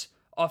ineptness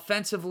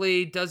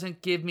offensively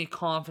doesn't give me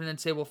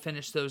confidence they will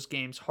finish those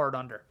games hard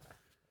under.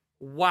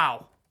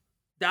 Wow.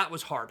 That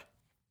was hard.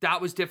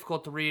 That was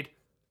difficult to read.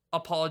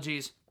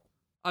 Apologies.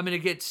 I'm going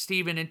to get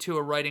Steven into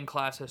a writing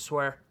class, I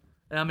swear.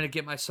 And I'm going to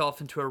get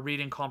myself into a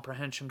reading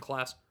comprehension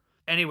class.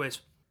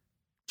 Anyways,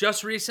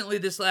 just recently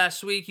this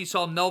last week, you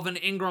saw Melvin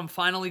Ingram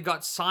finally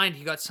got signed.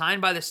 He got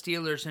signed by the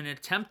Steelers in an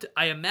attempt,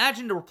 I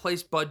imagine, to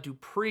replace Bud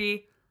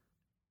Dupree.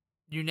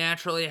 You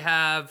naturally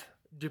have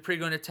Dupree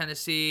going to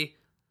Tennessee.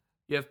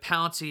 You have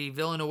Pouncey,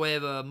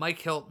 Villanueva, Mike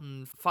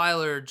Hilton,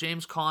 Filer,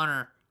 James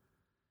Conner.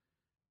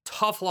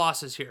 Tough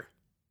losses here.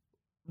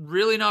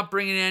 Really not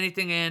bringing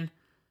anything in.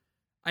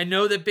 I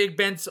know that Big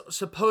Ben's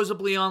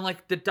supposedly on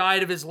like the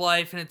diet of his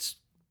life and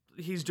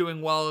he's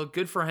doing well.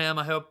 Good for him.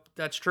 I hope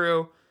that's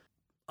true.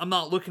 I'm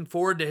not looking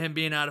forward to him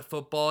being out of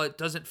football. It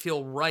doesn't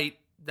feel right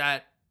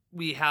that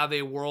we have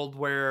a world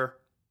where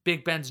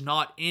Big Ben's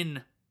not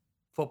in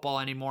football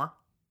anymore.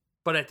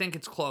 But I think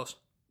it's close.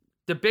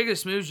 The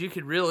biggest moves you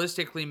could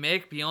realistically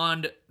make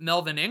beyond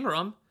Melvin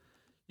Ingram,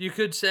 you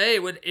could say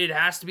it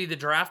has to be the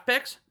draft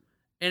picks.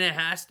 And it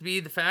has to be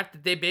the fact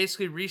that they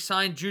basically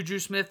re-signed Juju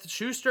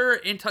Smith-Schuster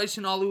and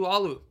Tyson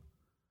Alualu.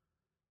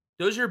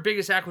 Those are your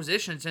biggest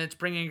acquisitions, and it's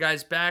bringing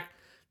guys back.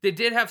 They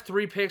did have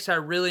 3 picks I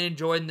really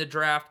enjoyed in the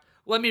draft.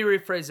 Let me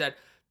rephrase that.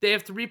 They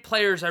have 3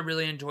 players I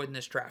really enjoyed in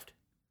this draft.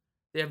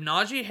 They have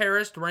Najee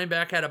Harris, the running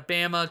back out of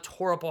Bama,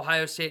 tore up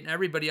Ohio State, and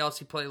everybody else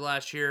he played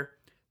last year.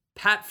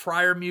 Pat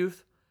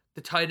Freiermuth,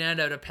 the tight end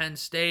out of Penn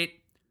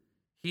State.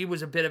 He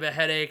was a bit of a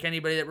headache.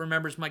 Anybody that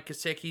remembers Mike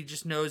Gesicki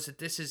just knows that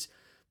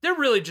they're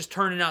really just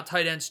turning out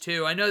tight ends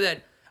too. I know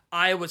that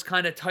Iowa's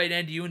kind of tight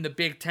end you in the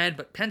Big Ten,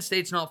 but Penn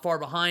State's not far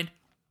behind.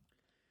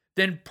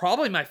 Then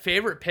probably my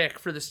favorite pick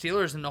for the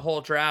Steelers in the whole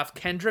draft,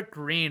 Kendrick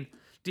Green,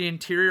 the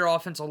interior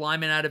offensive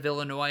lineman out of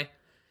Illinois.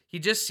 He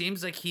just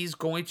seems like he's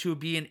going to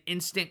be an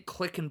instant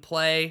click and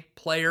play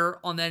player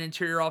on that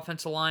interior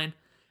offensive line.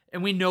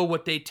 And we know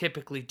what they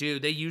typically do.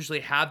 They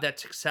usually have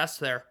that success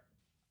there.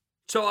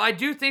 So I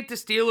do think the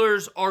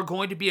Steelers are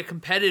going to be a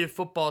competitive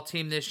football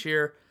team this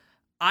year.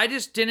 I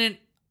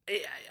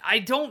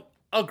don't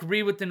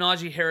agree with the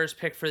Najee Harris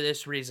pick for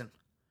this reason.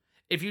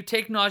 If you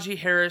take Najee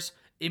Harris,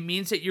 it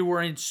means that you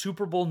were in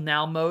Super Bowl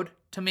now mode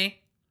to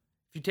me.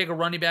 If you take a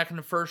running back in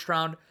the first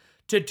round,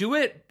 to do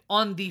it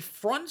on the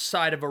front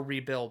side of a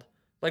rebuild.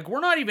 Like, we're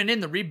not even in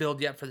the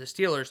rebuild yet for the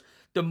Steelers.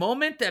 The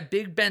moment that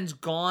Big Ben's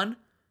gone,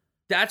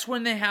 that's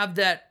when they have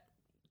that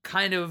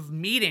kind of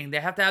meeting. They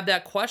have to have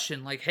that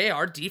question. Like, hey,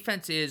 our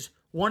defense is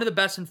one of the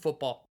best in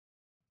football.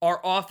 Our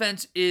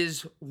offense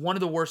is one of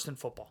the worst in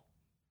football.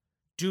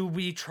 Do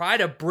we try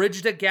to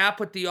bridge the gap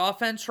with the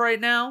offense right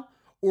now?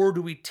 Or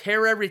do we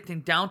tear everything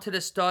down to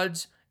the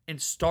studs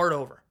and start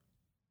over?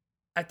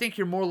 I think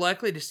you're more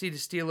likely to see the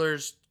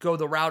Steelers go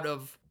the route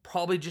of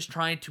probably just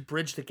trying to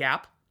bridge the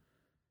gap.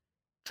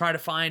 Try to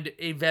find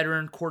a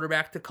veteran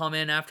quarterback to come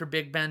in after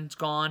Big Ben's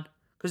gone.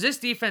 Because this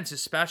defense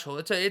is special.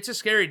 It's a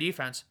scary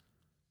defense.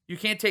 You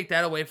can't take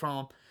that away from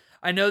them.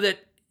 I know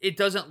that it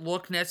doesn't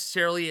look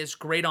necessarily as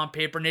great on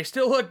paper, and they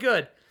still look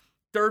good.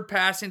 3rd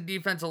passing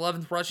defense,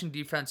 11th rushing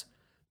defense.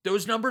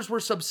 those numbers were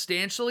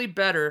substantially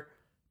better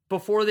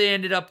before they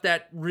ended up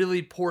that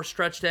really poor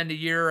stretch to end the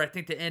year. I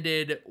think they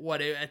ended,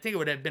 I think it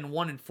would have been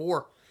 1-4,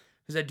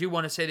 because I do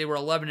want to say they were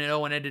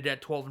 11-0 and ended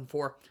at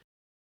 12-4.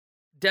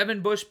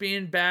 Devin Bush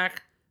being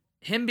back,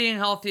 him being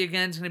healthy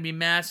again is going to be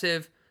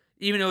massive,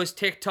 even though his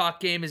TikTok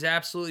game is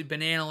absolutely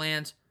banana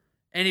lands.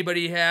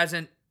 Anybody who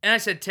hasn't, and I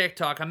said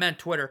TikTok, I meant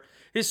Twitter,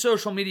 his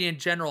social media in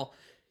general,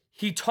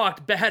 he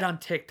talked bad on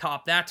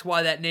TikTok. That's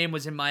why that name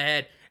was in my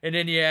head. And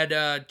then you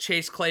had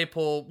Chase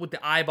Claypool with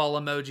the eyeball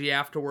emoji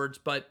afterwards.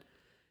 But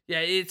yeah,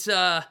 it's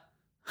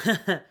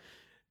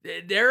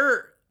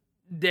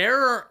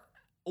their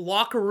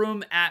locker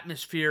room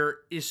atmosphere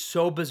is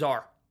so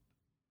bizarre.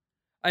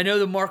 I know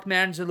the Mark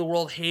Maddens of the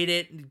world hate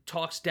it and he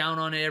talks down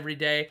on it every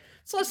day.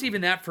 It's less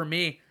even that for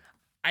me.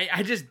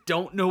 I just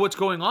don't know what's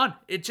going on.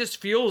 It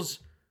just feels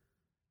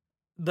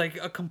like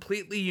a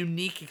completely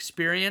unique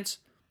experience.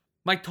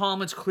 Mike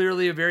Tomlin's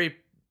clearly a very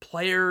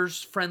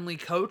players-friendly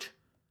coach.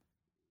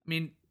 I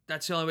mean,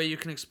 that's the only way you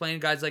can explain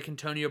guys like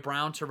Antonio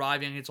Brown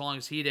surviving as long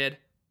as he did.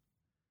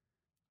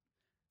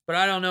 But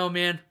I don't know,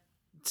 man.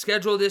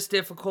 Schedule this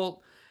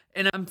difficult.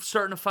 And I'm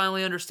starting to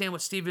finally understand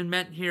what Steven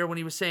meant here when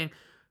he was saying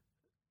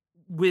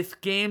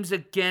with games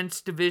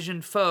against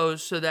division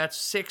foes, so that's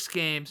 6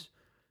 games.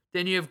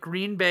 Then you have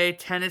Green Bay,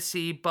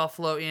 Tennessee,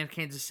 Buffalo, and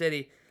Kansas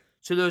City.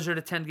 So those are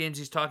the 10 games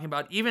he's talking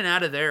about. Even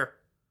out of there,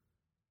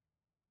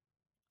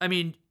 I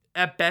mean,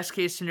 at best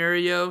case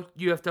scenario,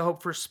 you have to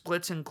hope for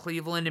splits in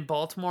Cleveland and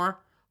Baltimore.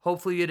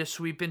 Hopefully you get a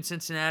sweep in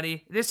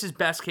Cincinnati. This is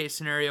best case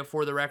scenario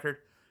for the record.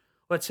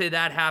 Let's say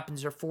that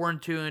happens. They're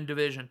 4-2 in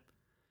division.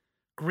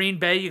 Green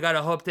Bay, you got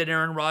to hope that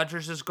Aaron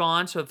Rodgers is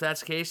gone. So if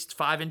that's the case, it's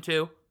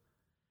 5-2.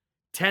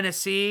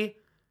 Tennessee,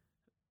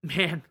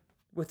 man,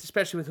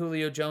 especially with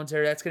Julio Jones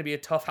there, that's going to be a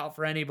tough out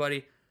for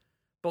anybody.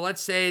 But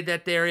let's say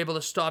that they're able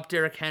to stop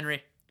Derrick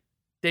Henry.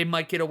 They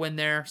might get a win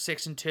there,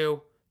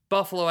 6-2.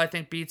 Buffalo, I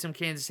think, beats them.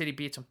 Kansas City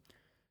beats them.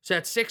 So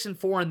that's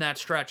 6-4 in that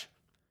stretch.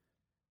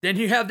 Then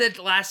you have the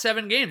last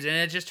 7 games, and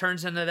it just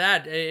turns into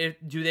that.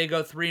 Do they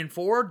go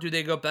 3-4? Do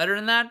they go better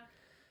than that?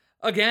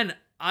 Again,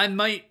 I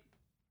might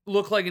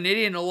look like an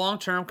idiot in the long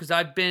term because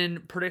I've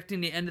been predicting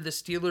the end of the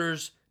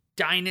Steelers'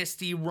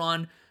 dynasty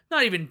run.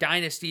 Not even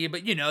dynasty,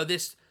 but,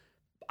 this,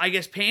 I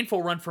guess,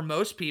 painful run for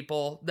most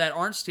people that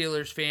aren't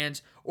Steelers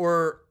fans,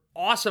 or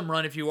awesome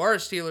run if you are a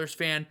Steelers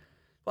fan.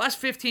 The last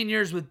 15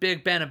 years with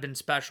Big Ben have been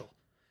special.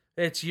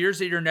 It's years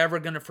that you're never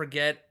going to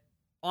forget.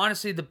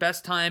 Honestly, the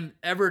best time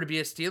ever to be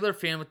a Steeler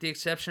fan, with the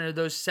exception of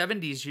those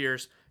 70s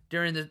years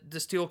during the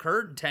Steel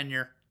Curtain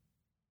tenure.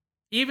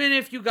 Even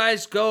if you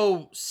guys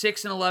go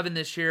 6-11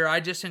 this year, I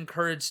just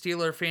encourage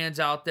Steeler fans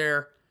out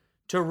there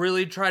to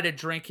really try to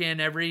drink in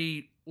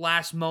every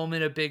last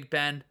moment of Big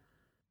Ben.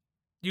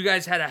 You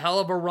guys had a hell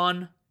of a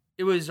run.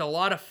 It was a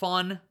lot of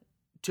fun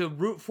to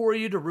root for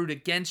you, to root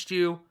against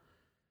you.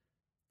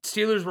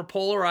 Steelers were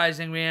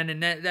polarizing, man,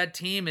 and that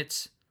team,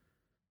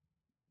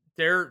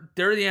 they're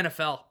the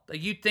NFL.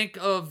 Like, you think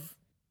of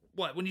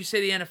when you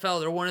say the NFL,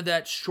 they're one of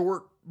that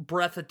short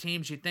breath of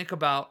teams you think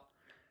about.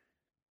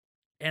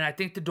 And I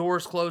think the door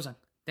is closing.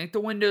 I think the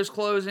window's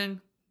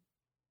closing.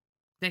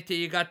 I think that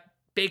you got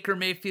Baker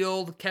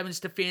Mayfield, Kevin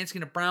Stefanski,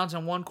 and the Browns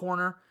in one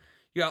corner.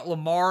 You got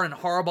Lamar and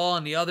Harbaugh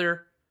in the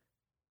other.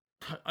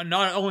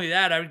 Not only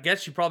that, I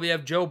guess you probably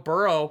have Joe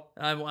Burrow.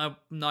 I'm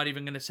not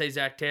even going to say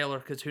Zach Taylor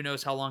because who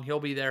knows how long he'll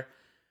be there.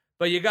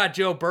 But you got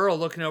Joe Burrow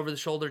looking over the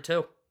shoulder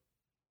too.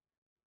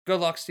 Good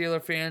luck,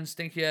 Steeler fans.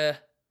 Think you're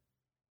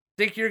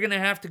going to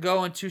have to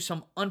go into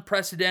some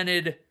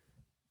unprecedented,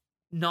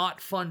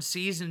 not fun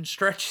season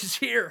stretches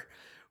here,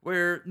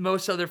 where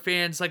most other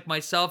fans like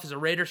myself as a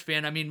Raiders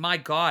fan, I mean, my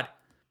God,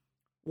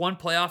 one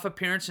playoff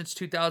appearance since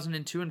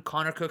 2002 and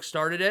Connor Cook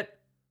started it.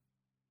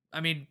 I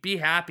mean, be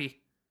happy.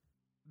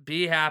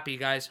 Be happy,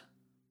 guys.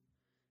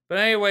 But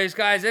anyways,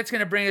 guys, that's going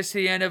to bring us to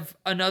the end of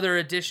another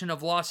edition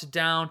of Lost It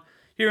Down.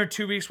 Here in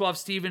 2 weeks, we'll have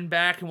Steven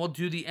back, and we'll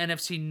do the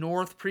NFC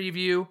North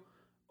preview,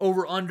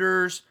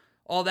 over-unders,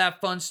 all that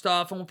fun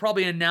stuff. And we'll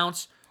probably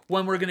announce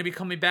when we're going to be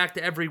coming back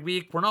to every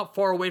week. We're not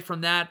far away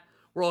from that.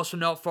 We're also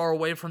not far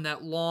away from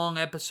that long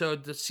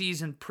episode, the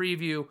season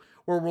preview,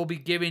 where we'll be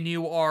giving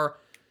you our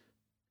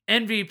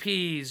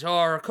MVPs,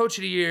 our Coach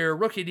of the Year,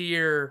 Rookie of the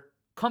Year,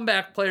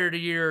 Comeback Player of the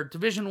Year,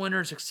 division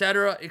winners,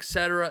 etc.,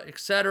 etc.,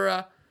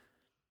 etc.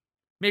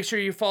 Make sure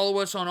you follow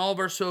us on all of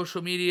our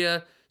social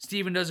media.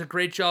 Steven does a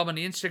great job on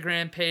the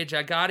Instagram page.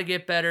 I got to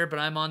get better, but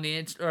I'm on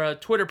the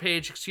Twitter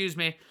page,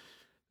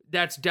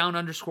 That's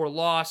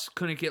down_loss.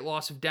 Couldn't get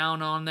loss of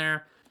down on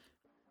there.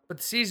 But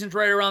the season's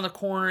right around the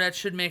corner. That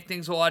should make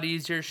things a lot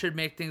easier. Should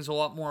make things a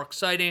lot more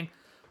exciting.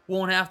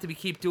 Won't have to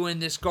keep doing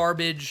this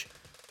garbage.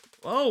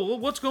 Oh,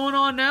 what's going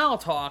on now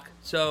talk.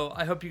 So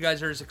I hope you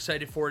guys are as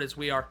excited for it as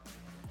we are.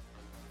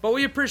 But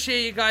we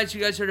appreciate you guys.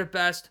 You guys are the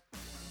best.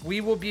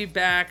 We will be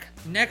back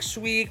next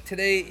week.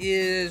 Today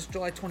is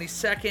July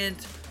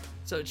 22nd.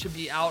 So it should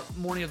be out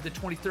morning of the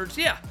 23rd.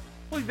 So yeah,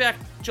 we'll be back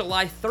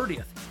July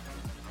 30th.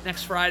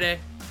 Next Friday.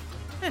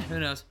 Who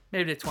knows?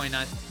 Maybe the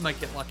 29th. Might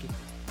get lucky.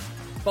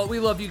 But we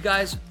love you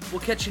guys.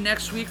 We'll catch you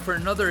next week for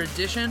another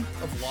edition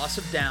of Loss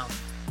of Down.